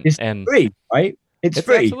brilliant. It's free, right? It's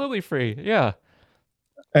free. Absolutely free. Yeah.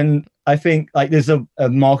 And I think like there's a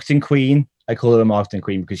marketing queen. I call her a marketing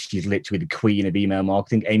queen because she's literally the queen of email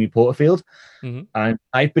marketing, Amy Porterfield. Mm-hmm. And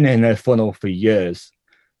I've been in her funnel for years.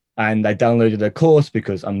 And I downloaded her course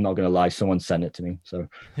because I'm not going to lie, someone sent it to me. So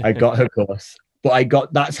I got her course.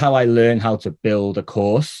 But that's how I learned how to build a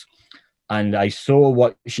course. And I saw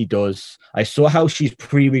what she does. I saw how she's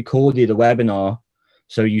pre-recorded a webinar.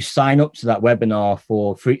 So you sign up to that webinar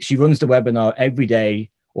for free. She runs the webinar every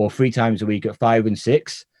day or 3 times a week at 5 and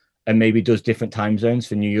 6, and maybe does different time zones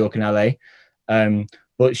for New York and LA.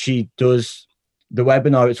 But she does the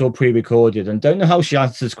webinar, it's all pre-recorded, and don't know how she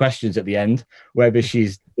answers questions at the end, whether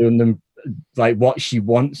she's doing them like what she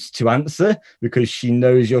wants to answer because she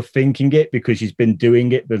knows you're thinking it because she's been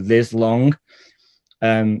doing it for this long.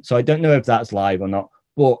 So I don't know if that's live or not,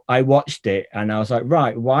 but I watched it and I was like,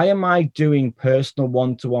 right, why am I doing personal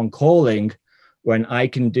one-to-one calling when I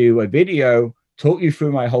can do a video, talk you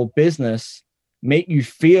through my whole business, make you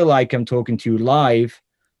feel like I'm talking to you live,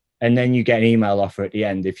 and then you get an email offer at the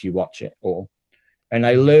end if you watch it all. And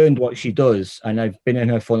I learned what she does, and I've been in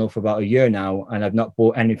her funnel for about a year now, and I've not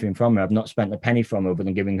bought anything from her. I've not spent a penny from her other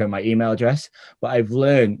than giving her my email address, but I've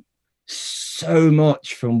learned so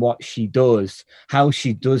much from what she does, how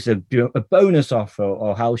she does a bonus offer,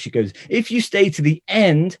 or how she goes, if you stay to the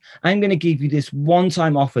end, I'm going to give you this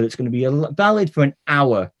one-time offer that's going to be valid for an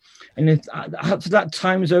hour. And if after that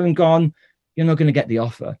time zone gone, you're not going to get the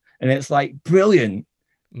offer. And it's like, brilliant.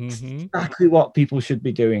 Mm-hmm. Exactly what people should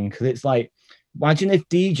be doing. Because it's like, imagine if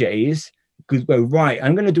DJs could go, right,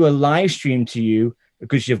 I'm going to do a live stream to you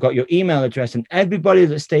because you've got your email address, and everybody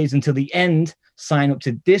that stays until the end, sign up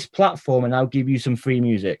to this platform and I'll give you some free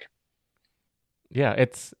music. Yeah,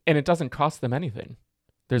 it doesn't cost them anything.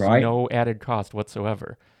 There's no added cost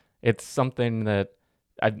whatsoever. It's something that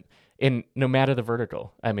no matter the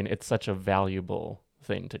vertical, I mean, it's such a valuable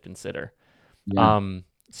thing to consider. Yeah.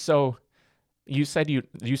 So you said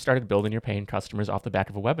you started building your paying customers off the back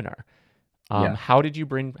of a webinar. How did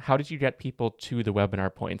you get people to the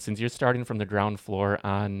webinar point, since you're starting from the ground floor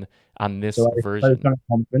on this version? Spoke on a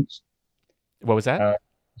conference. What was that?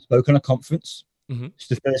 Spoke on a conference. Mm-hmm. It's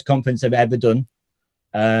the first conference I've ever done.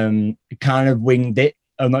 Kind of winged it.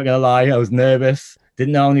 I'm not gonna lie, I was nervous.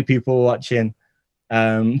 Didn't know how many people were watching.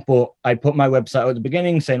 But I put my website at the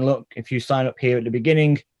beginning saying, look, if you sign up here at the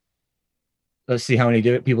beginning, let's see how many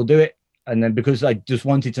people do it. And then because I just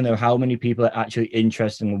wanted to know how many people are actually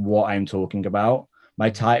interested in what I'm talking about,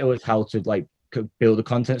 my title is how to build a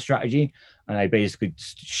content strategy. And I basically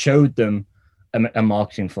showed them a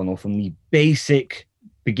marketing funnel from the basic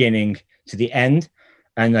beginning to the end.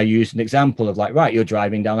 And I used an example of like, right, you're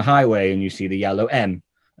driving down a highway and you see the yellow M.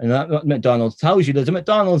 And that McDonald's tells you there's a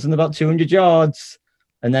McDonald's in about 200 yards.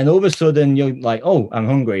 And then all of a sudden you're like, oh, I'm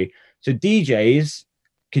hungry. So DJs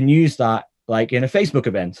can use that like in a Facebook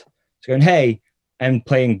event. So going, hey, I'm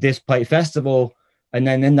playing this play festival. And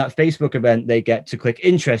then in that Facebook event, they get to click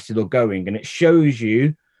interested or going. And it shows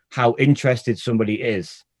you how interested somebody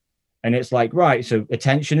is. And it's like, right, so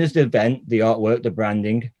attention is the event, the artwork, the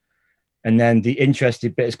branding. And then the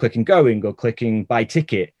interested bit is clicking going or clicking buy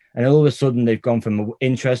ticket. And all of a sudden they've gone from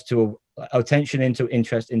interest to attention into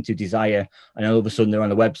interest into desire. And all of a sudden they're on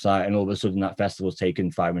the website and all of a sudden that festival's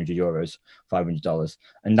taken €500, $500.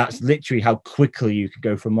 And that's literally how quickly you could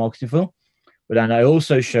go from marketing funnel. But then I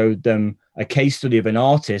also showed them a case study of an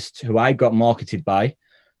artist who I got marketed by.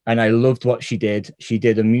 And I loved what she did. She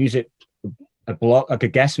did a block, like a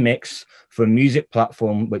guest mix for a music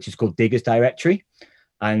platform, which is called Diggers Directory.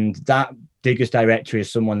 And that Diggers Directory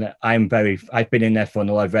is someone that I've been in their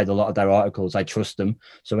funnel. I've read a lot of their articles. I trust them.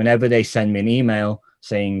 So whenever they send me an email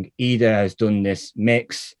saying Ida has done this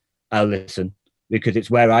mix, I'll listen because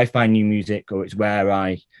it's where I find new music or it's where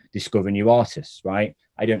I discover new artists, right?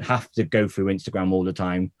 I don't have to go through Instagram all the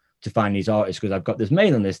time to find these artists because I've got this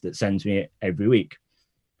mailing list that sends me it every week.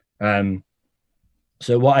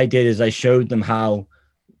 So what I did is I showed them how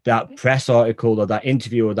that press article or that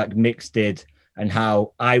interview or that mix did, and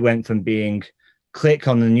how I went from being click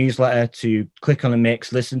on the newsletter to click on the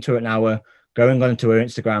mix, listen to it an hour, going onto her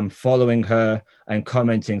Instagram, following her and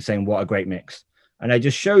commenting, saying, what a great mix. And I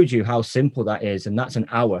just showed you how simple that is. And that's an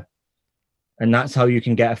hour. And that's how you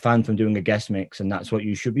can get a fan from doing a guest mix. And that's what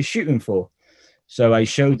you should be shooting for. So I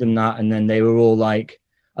showed them that. And then they were all like,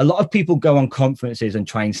 a lot of people go on conferences and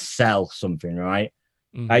try and sell something, right?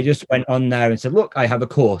 Mm-hmm. I just went on there and said, look, I have a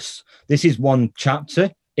course. This is one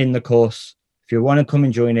chapter in the course. If you want to come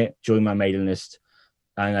and join it, join my mailing list.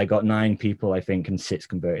 And I got 9 people, I think, and 6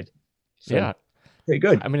 converted. So, yeah. Pretty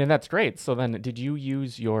good. I mean, and that's great. So then did you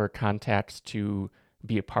use your contacts to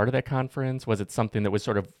be a part of that conference? Was it something that was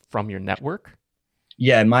sort of from your network?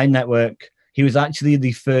 Yeah, my network. He was actually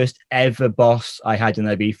the first ever boss I had in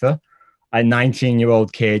Ibiza, a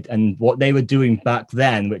 19-year-old kid. And what they were doing back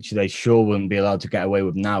then, which they sure wouldn't be allowed to get away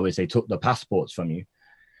with now, is they took the passports from you.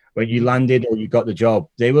 When you landed or you got the job,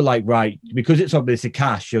 they were like, right, because it's obviously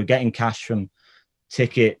cash, you're getting cash from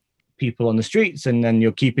ticket people on the streets, and then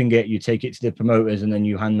you're keeping it, you take it to the promoters, and then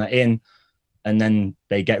you hand that in, and then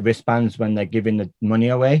they get wristbands when they're giving the money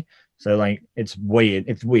away. So like, it's weird.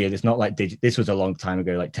 It's not like this was a long time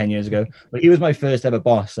ago, like 10 years ago, but he was my first ever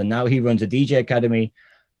boss. And now he runs a DJ academy,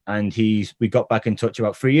 and we got back in touch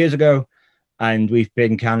about 3 years ago. And we've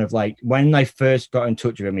been kind of like, when I first got in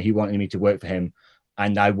touch with him, he wanted me to work for him.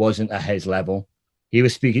 And I wasn't at his level. He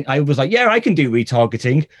was speaking. I was like, yeah, I can do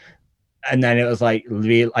retargeting. And then it was like,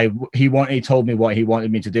 he told me what he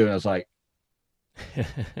wanted me to do. And I was like,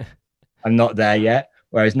 I'm not there yet.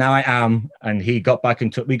 Whereas now I am. And we got back in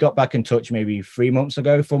touch maybe 4 months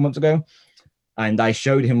ago. And I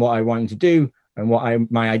showed him what I wanted to do and what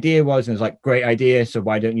my idea was. And it was like, great idea. So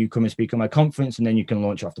why don't you come and speak on my conference? And then you can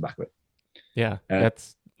launch off the back of it. Yeah,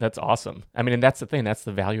 that's awesome. I mean, and that's the thing. That's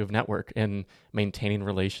the value of network and maintaining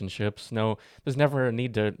relationships. No, there's never a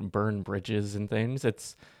need to burn bridges and things.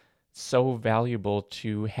 It's so valuable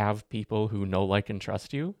to have people who know, like, and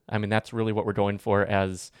trust you. I mean, that's really what we're going for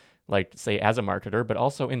as, like, say, as a marketer, but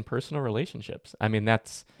also in personal relationships. I mean,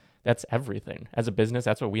 that's everything. As a business,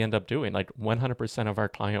 that's what we end up doing. Like 100% of our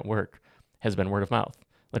client work has been word of mouth.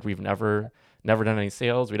 Like we've never done any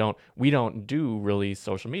sales. We don't do really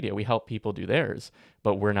social media. We help people do theirs,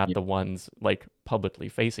 but we're not the ones like publicly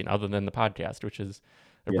facing, other than the podcast, which is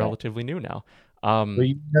relatively new now. Well,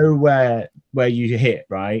 you know where you hit,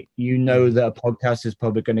 right? You know that a podcast is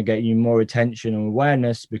probably going to get you more attention and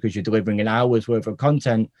awareness because you're delivering an hour's worth of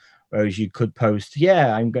content, whereas you could post,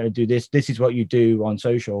 I'm going to do this. This is what you do on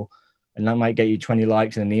social, and that might get you 20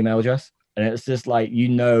 likes and an email address. And it's just like,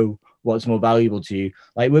 what's more valuable to you.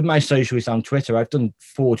 Like with my social on Twitter, I've done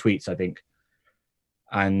 4 tweets, I think.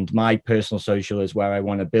 And my personal social is where I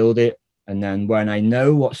want to build it. And then when I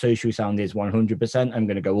know what social sound is 100%, I'm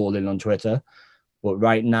going to go all in on Twitter. But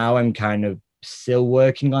right now I'm kind of still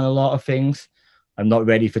working on a lot of things. I'm not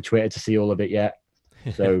ready for Twitter to see all of it yet.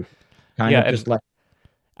 So I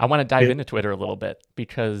want to dive into Twitter a little bit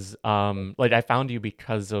because I found you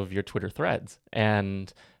because of your Twitter threads.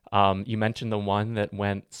 And you mentioned the one that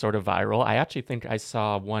went sort of viral. I actually think I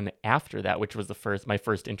saw one after that, which was my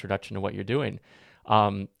first introduction to what you're doing.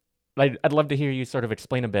 I'd love to hear you sort of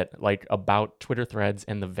explain a bit like about Twitter threads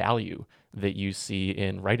and the value that you see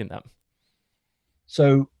in writing them.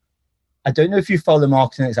 So I don't know if you follow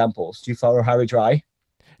Marketing Examples. Do you follow Harry Dry?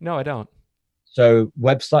 No, I don't. So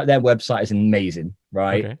their website is amazing,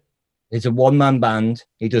 right? Okay. It's a one-man band.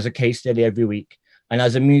 He does a case study every week. And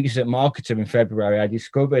as a music marketer in February, I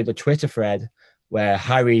discovered a Twitter thread where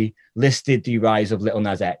Harry listed the rise of Little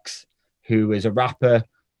Nas X, who is a rapper.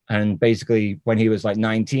 And basically, when he was like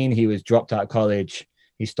 19, he was dropped out of college.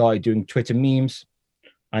 He started doing Twitter memes.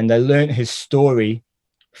 And I learned his story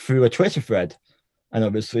through a Twitter thread. And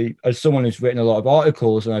obviously, as someone who's written a lot of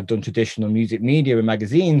articles and I've done traditional music media in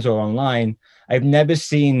magazines or online, I've never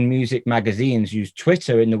seen music magazines use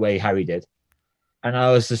Twitter in the way Harry did. And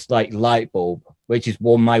I was just like, light bulb, which is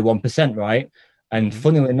my 1%, right? And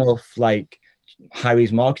funnily enough, like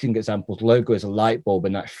Harry's Marketing Examples logo is a light bulb,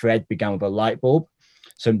 and that thread began with a light bulb.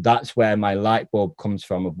 So that's where my light bulb comes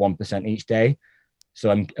from, of 1% each day. So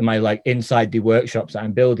am I like inside the workshops that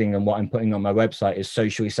I'm building and what I'm putting on my website is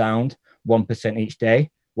socially sound, 1% each day,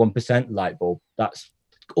 1% light bulb. That's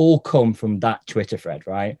all come from that Twitter thread,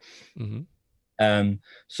 right?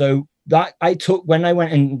 So that I took when I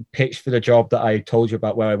went and pitched for the job that I told you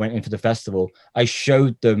about, where I went in for the festival, I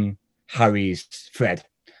showed them Harry's thread.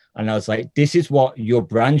 And I was like, this is what your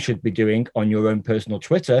brand should be doing on your own personal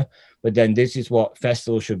Twitter. But then this is what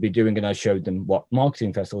festivals should be doing. And I showed them what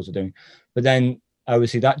marketing festivals are doing. But then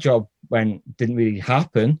obviously that job didn't really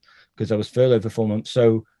happen because I was furloughed for 4 months.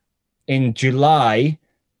 So in July,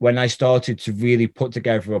 when I started to really put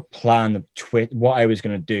together a plan of what I was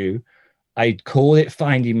going to do, I'd call it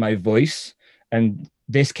Finding My Voice. And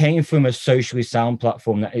this came from a socially sound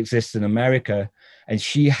platform that exists in America. And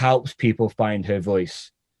she helps people find her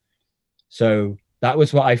voice. So that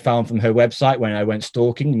was what I found from her website when I went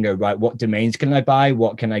stalking and go, right, what domains can I buy?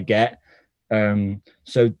 What can I get?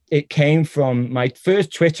 So it came from my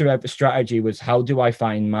first Twitter ever strategy was, how do I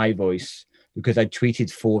find my voice? Because I tweeted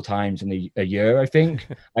 4 times in a year, I think.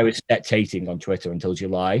 I was spectating on Twitter until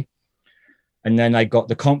July. And then I got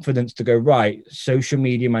the confidence to go, right, social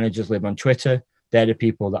media managers live on Twitter. They're the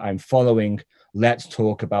people that I'm following. Let's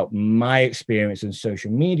talk about my experience in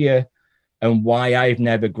social media and why I've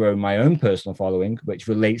never grown my own personal following, which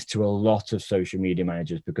relates to a lot of social media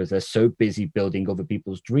managers because they're so busy building other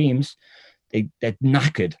people's dreams. They're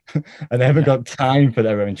knackered and they haven't got time for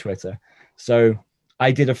their own Twitter. So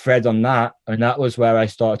I did a thread on that. And that was where I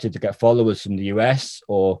started to get followers from the US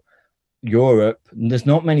or Europe. And there's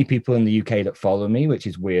not many people in the UK that follow me, which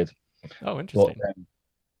is weird. Oh, interesting. But,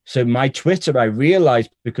 so my Twitter, I realized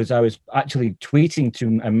because I was actually tweeting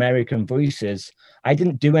to American voices, I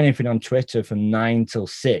didn't do anything on Twitter from 9 till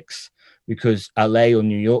 6 because LA or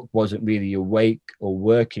New York wasn't really awake or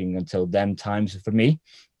working until them times for me.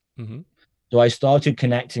 So I started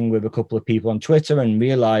connecting with a couple of people on Twitter and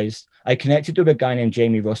realized I connected with a guy named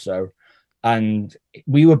Jamie Russo. And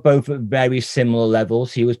we were both at very similar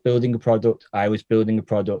levels. He was building a product. I was building a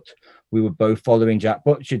product. We were both following Jack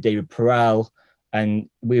Butcher, David Perel. And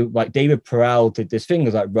we like David Perel did this thing,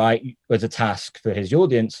 was like, write as a task for his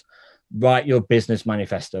audience, write your business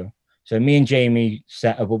manifesto. So me and Jamie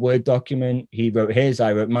set up a Word document. He wrote his,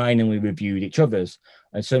 I wrote mine, and we reviewed each other's.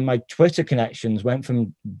 And so my Twitter connections went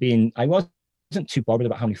from being, I wasn't too bothered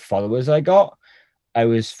about how many followers I got. I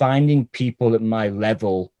was finding people at my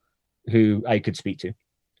level who I could speak to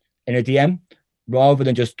in a DM rather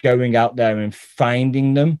than just going out there and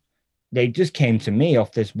finding them. They just came to me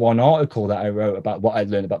off this one article that I wrote about what I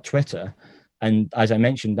learned about Twitter. And as I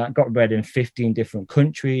mentioned, that got read in 15 different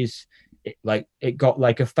countries. It got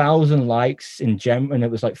like 1,000 likes in general, and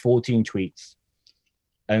it was like 14 tweets.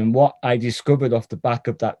 And what I discovered off the back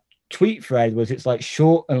of that tweet thread was it's like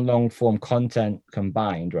short and long form content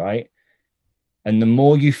combined, right? And the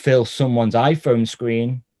more you fill someone's iPhone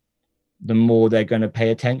screen, the more they're going to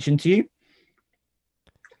pay attention to you,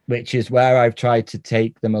 which is where I've tried to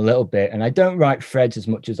take them a little bit. And I don't write threads as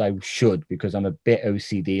much as I should because I'm a bit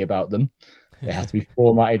OCD about them. They have to be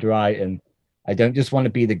formatted right. And I don't just want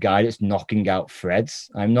to be the guy that's knocking out threads.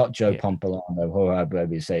 I'm not Joe Pompolano, or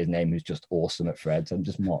however you say his name, who's just awesome at threads. I'm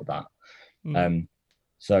just not that.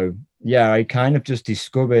 So yeah, I kind of just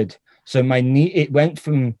discovered. So it went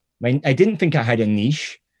from I didn't think I had a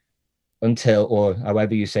niche until, or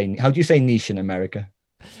however you say, how do you say niche in America?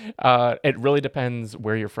 It really depends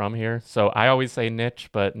where you're from here. So I always say niche,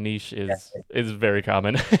 but niche is very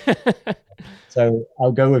common. So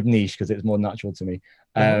I'll go with niche because it's more natural to me.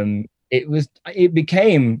 My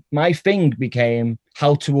thing became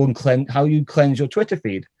how you cleanse your Twitter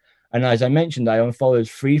feed. And as I mentioned, I unfollowed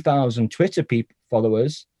 3,000 Twitter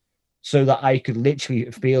followers so that I could literally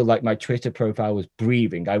feel like my Twitter profile was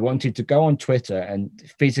breathing. I wanted to go on Twitter and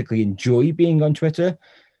physically enjoy being on Twitter.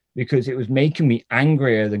 because it was making me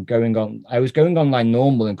angrier than going on. I was going online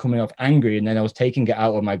normal and coming off angry, and then I was taking it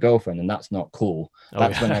out of my girlfriend, and that's not cool. Oh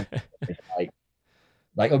That's when yeah. I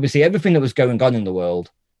like obviously everything that was going on in the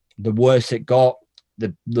world, the worse it got,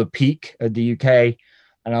 the peak of the UK,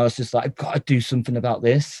 and I was just like, I've got to do something about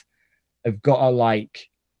this. I've got to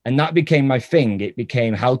and that became my thing. It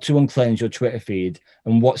became how to uncleanse your Twitter feed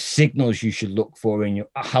and what signals you should look for in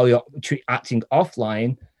how you're acting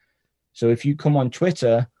offline. So if you come on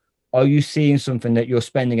Twitter, are you seeing something that you're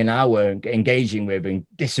spending an hour engaging with and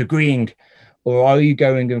disagreeing? Or are you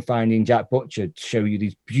going and finding Jack Butcher to show you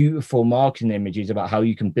these beautiful marketing images about how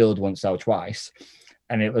you can build once, sell twice?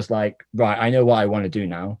 And it was like, right, I know what I want to do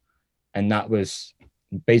now. And that was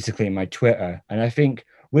basically my Twitter. And I think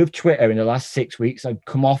with Twitter in the last 6 weeks, I've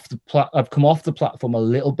come off the platform a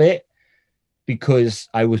little bit because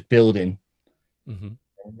I was building. Mm-hmm.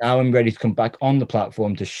 Now I'm ready to come back on the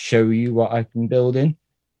platform to show you what I've been building.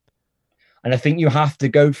 And I think you have to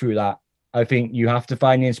go through that. I think you have to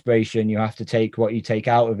find the inspiration. You have to take what you take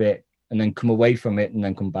out of it and then come away from it and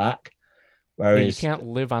then come back. Whereas Yeah, you can't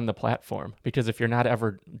live on the platform because if you're not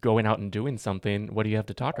ever going out and doing something, what do you have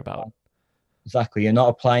to talk about? exactly, you're not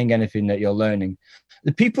applying anything that you're learning.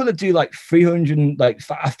 The people that do like 300, like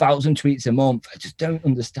 1,000 tweets a month, I just don't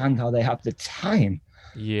understand how they have the time.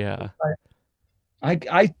 Yeah.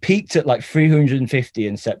 I peaked at like 350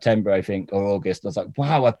 in September, I think, or August. I was like,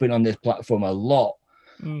 wow, I've been on this platform a lot.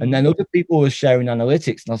 And then other people were sharing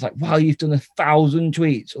analytics, and I was like, wow, you've done 1,000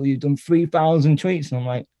 tweets or you've done 3,000 tweets. And I'm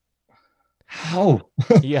like, how?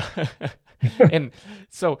 Yeah. And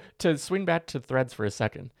so to swing back to threads for a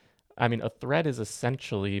second, I mean, a thread is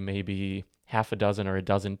essentially maybe half a dozen or a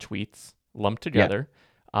dozen tweets lumped together.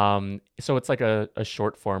 So it's like a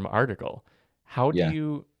short form article. How do Yeah.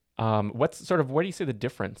 you, where do you see the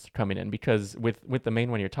difference coming in? Because with the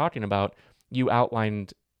main one you're talking about, you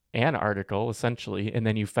outlined an article essentially, and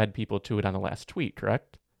then you fed people to it on the last tweet,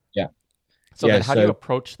 correct? Yeah. So Yeah, then how do you so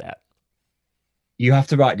approach that? you have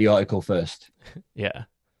to write the article first. Yeah.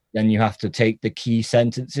 Then you have to take the key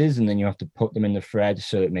sentences and then you have to put them in the thread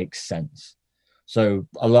so it makes sense. So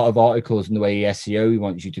a lot of articles and the way SEO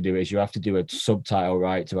wants you to do it is you have to do a subtitle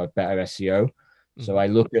right to have better SEO. So I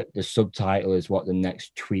look at the subtitle as what the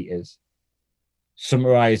next tweet is.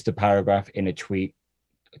 Summarize the paragraph in a tweet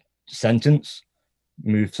sentence,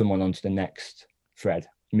 move someone onto the next thread,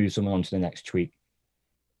 move someone onto the next tweet.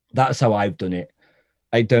 That's how I've done it.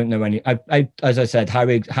 I don't know any. As I said,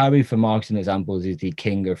 Harry for marketing examples is the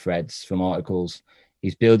king of threads from articles.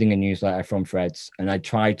 He's building a newsletter from threads, and I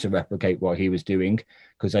tried to replicate what he was doing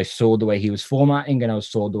because I saw the way he was formatting, and I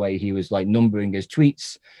saw the way he was like numbering his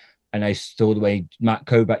tweets, and I saw the way Matt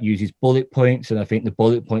Kobach uses bullet points, and I think the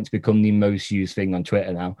bullet points become the most used thing on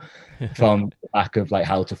Twitter now, from the back of like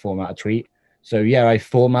how to format a tweet. So yeah, I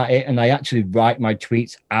format it, and I actually write my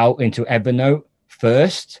tweets out into Evernote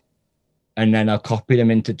first. And then I'll copy them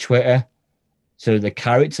into Twitter. So the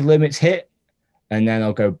character limits hit. And then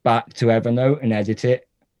I'll go back to Evernote and edit it.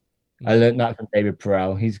 I learned that from David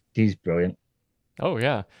Perel. He's brilliant. Oh,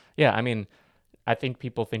 yeah. Yeah. I mean, I think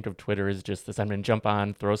people think of Twitter as just this, I'm going to jump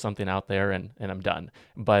on, throw something out there, and I'm done.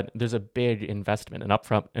 But there's a big investment, an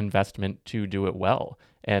upfront investment to do it well.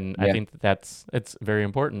 And I think it's very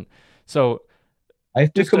important. So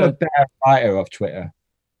I've become a better writer of Twitter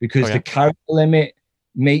because the character limit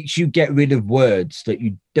makes you get rid of words that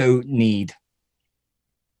you don't need.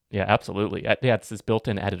 Yeah, absolutely. Yeah, it's this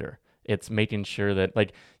built-in editor. It's making sure that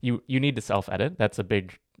like you need to self-edit. That's a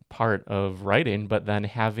big part of writing, but then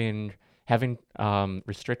having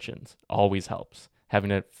restrictions always helps.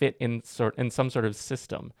 Having it fit in some sort of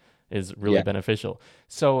system is really beneficial.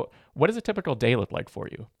 So, what does a typical day look like for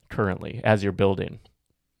you currently as you're building?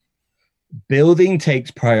 Building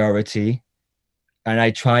takes priority. And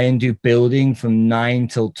I try and do building from 9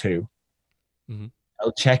 till 2. Mm-hmm.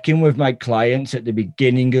 I'll check in with my clients at the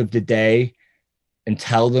beginning of the day and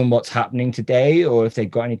tell them what's happening today or if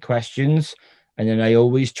they've got any questions. And then I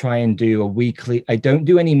always try and do a weekly. I don't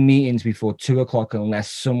do any meetings before 2:00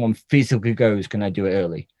 unless someone physically goes, can I do it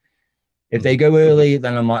early? If they go early,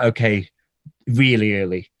 then I'm like, okay, really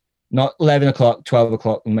early. Not 11:00,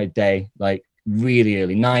 12:00 in my day, like really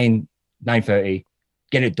early, 9:30,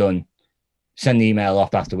 get it done. Send the email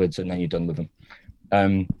off afterwards and then you're done with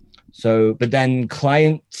them. But then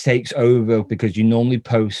client takes over because you normally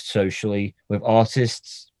post socially with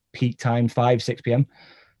artists peak time 5-6 p.m.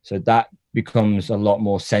 So that becomes a lot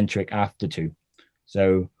more centric after 2.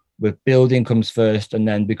 So with building comes first, and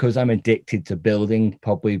then because I'm addicted to building,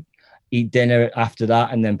 probably eat dinner after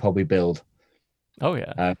that and then probably build. Oh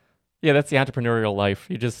yeah. Yeah, that's the entrepreneurial life.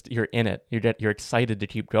 You're in it. You're excited to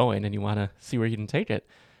keep going and you want to see where you can take it.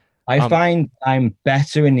 I find I'm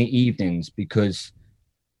better in the evenings because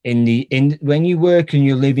when you work and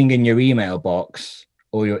you're living in your email box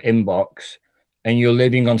or your inbox and you're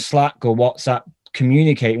living on Slack or WhatsApp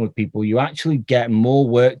communicating with people, you actually get more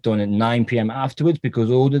work done at 9 p.m. afterwards because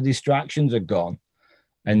all the distractions are gone.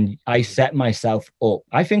 And I set myself up.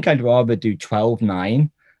 I think I'd rather do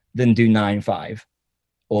 12-9 than do 9-5.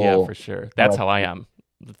 Yeah, for sure. That's how I am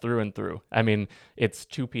through and through. I mean, it's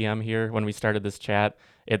 2 p.m. here when we started this chat.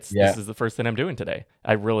 This is the first thing I'm doing today.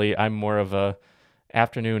 I'm more of a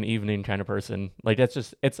afternoon, evening kind of person. Like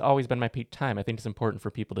it's always been my peak time. I think it's important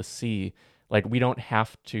for people to see, like, we don't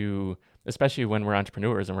have to, especially when we're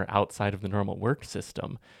entrepreneurs and we're outside of the normal work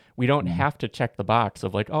system, we don't have to check the box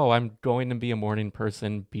of like, oh, I'm going to be a morning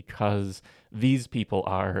person because these people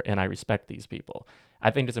are, and I respect these people.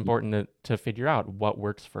 I think it's important to figure out what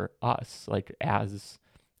works for us, like as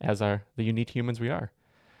the unique humans we are.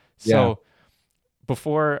 So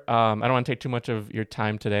before, I don't want to take too much of your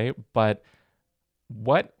time today, but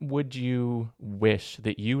what would you wish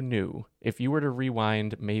that you knew if you were to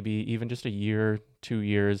rewind maybe even just a year, 2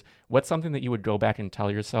 years? What's something that you would go back and tell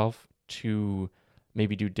yourself to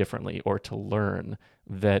maybe do differently or to learn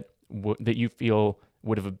that you feel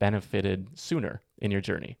would have benefited sooner in your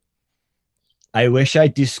journey? I wish I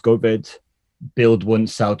discovered build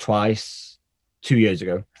once, sell twice 2 years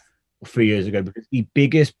ago, 3 years ago, because the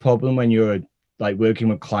biggest problem when you're like working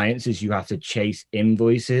with clients is you have to chase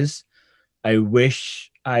invoices. I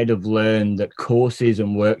wish I'd have learned that courses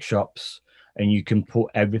and workshops, and you can put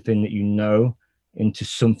everything that you know into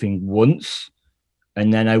something once,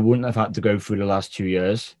 and then I wouldn't have had to go through the last 2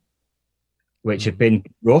 years, which have been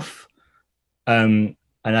rough. And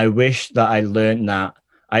I wish that I learned that.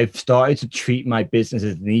 I've started to treat my business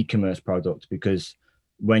as an e-commerce product, because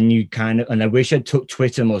when you and I wish I took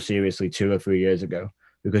Twitter more seriously 2 or 3 years ago,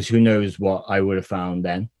 because who knows what I would have found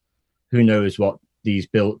then. Who knows what these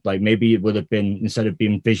built, like maybe it would have been, instead of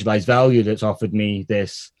being visualized value that's offered me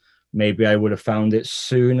this, maybe I would have found it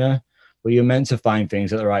sooner. But you're meant to find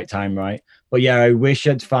things at the right time, right? But yeah, I wish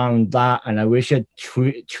I'd found that, and I wish I'd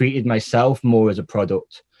treated myself more as a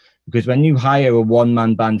product. Because when you hire a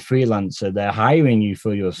one-man band freelancer, they're hiring you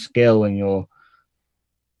for your skill and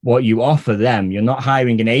what you offer them. You're not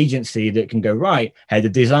hiring an agency that can go, right, head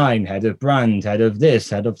of design, head of brand, head of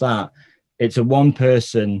this, head of that. It's a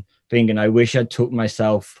one-person thing, and I wish I took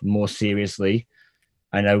myself more seriously.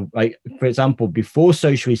 And for example, before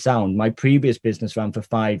Socially Sound, my previous business ran for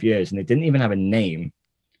 5 years, and it didn't even have a name.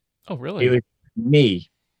 Oh, really? It was me.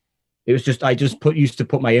 It was just, used to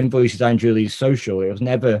put my invoices Andrew Lee's Social.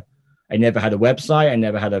 I never had a website. I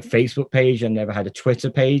never had a Facebook page. I never had a Twitter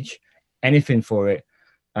page, anything for it.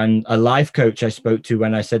 And a life coach I spoke to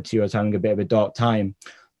when I said to you I was having a bit of a dark time,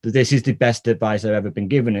 that this is the best advice I've ever been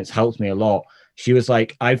given. It's helped me a lot. She was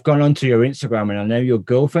like, I've gone onto your Instagram and I know your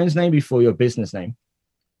girlfriend's name before your business name.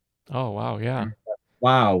 Oh, wow. Yeah.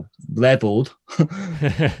 Wow. Leveled.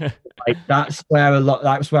 Like that's where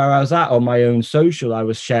I was at on my own social. I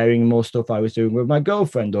was sharing more stuff I was doing with my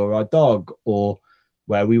girlfriend or our dog, or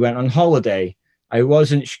where we went on holiday. I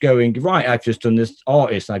wasn't going, right, I've just done this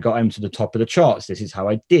artist and I got him to the top of the charts. This is how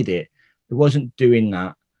I did it. It wasn't doing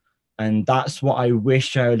that. And that's what I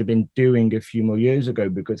wish I would have been doing a few more years ago,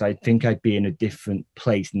 because I think I'd be in a different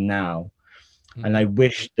place now. And I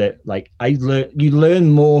wish that, like, you learn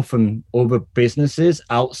more from other businesses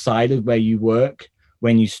outside of where you work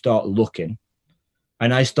when you start looking.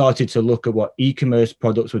 And I started to look at what e-commerce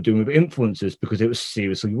products were doing with influencers, because it was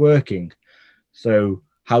seriously working. So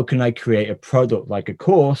how can I create a product like a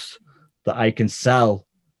course that I can sell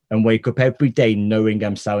and wake up every day knowing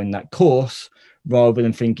I'm selling that course, rather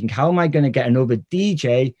than thinking, how am I going to get another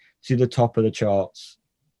DJ to the top of the charts?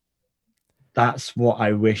 That's what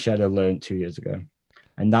I wish I'd have learned 2 years ago.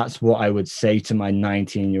 And that's what I would say to my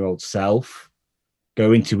 19-year-old self.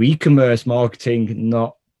 Go into e-commerce marketing,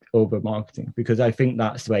 not over marketing, because I think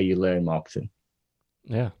that's where you learn marketing.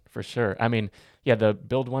 Yeah, for sure. I mean, yeah, the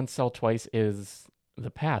build once, sell twice is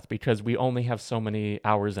the path, because we only have so many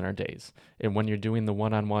hours in our days. And when you're doing the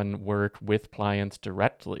one-on-one work with clients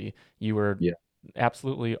directly, you are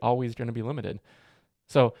absolutely always going to be limited.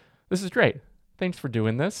 So this is great. Thanks for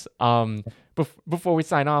doing this. Before we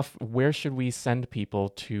sign off, where should we send people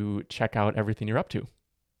to check out everything you're up to?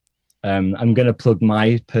 I'm going to plug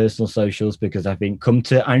my personal socials, because I think come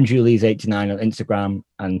to Andrew Lees 89 on Instagram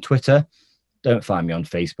and Twitter. Don't find me on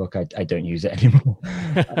Facebook. I don't use it anymore.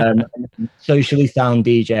 Socially Sound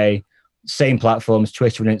DJ, same platforms,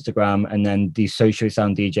 Twitter and Instagram. And then the Socially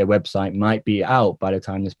Sound DJ website might be out by the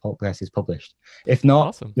time this podcast is published. If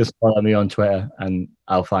not, Just follow me on Twitter and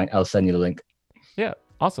I'll send you the link. Yeah,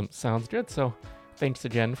 awesome. Sounds good. So thanks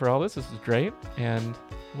again for all this. This was great. And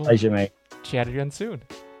we'll Pleasure, mate. chat again soon.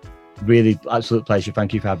 Really, absolute pleasure.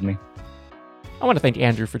 Thank you for having me. I want to thank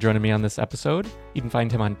Andrew for joining me on this episode. You can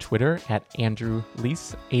find him on Twitter at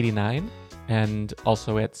AndrewLease89 and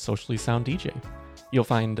also at Socially Sound DJ. You'll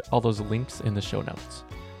find all those links in the show notes.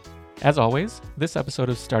 As always, this episode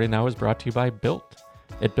of Starting Now is brought to you by Built.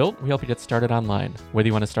 At Built, we help you get started online. Whether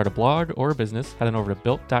you want to start a blog or a business, head on over to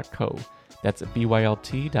built.co. That's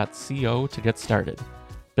BYLT.co to get started.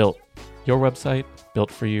 Built, your website, built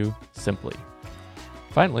for you, simply.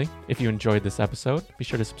 Finally, if you enjoyed this episode, be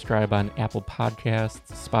sure to subscribe on Apple Podcasts,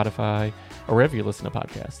 Spotify, or wherever you listen to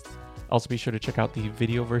podcasts. Also, be sure to check out the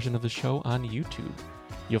video version of the show on YouTube.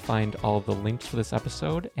 You'll find all of the links for this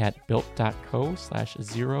episode at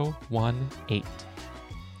built.co/018.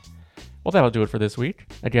 Well, that'll do it for this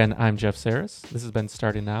week. Again, I'm Jeff Saris. This has been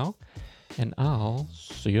Starting Now, and I'll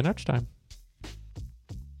see you next time.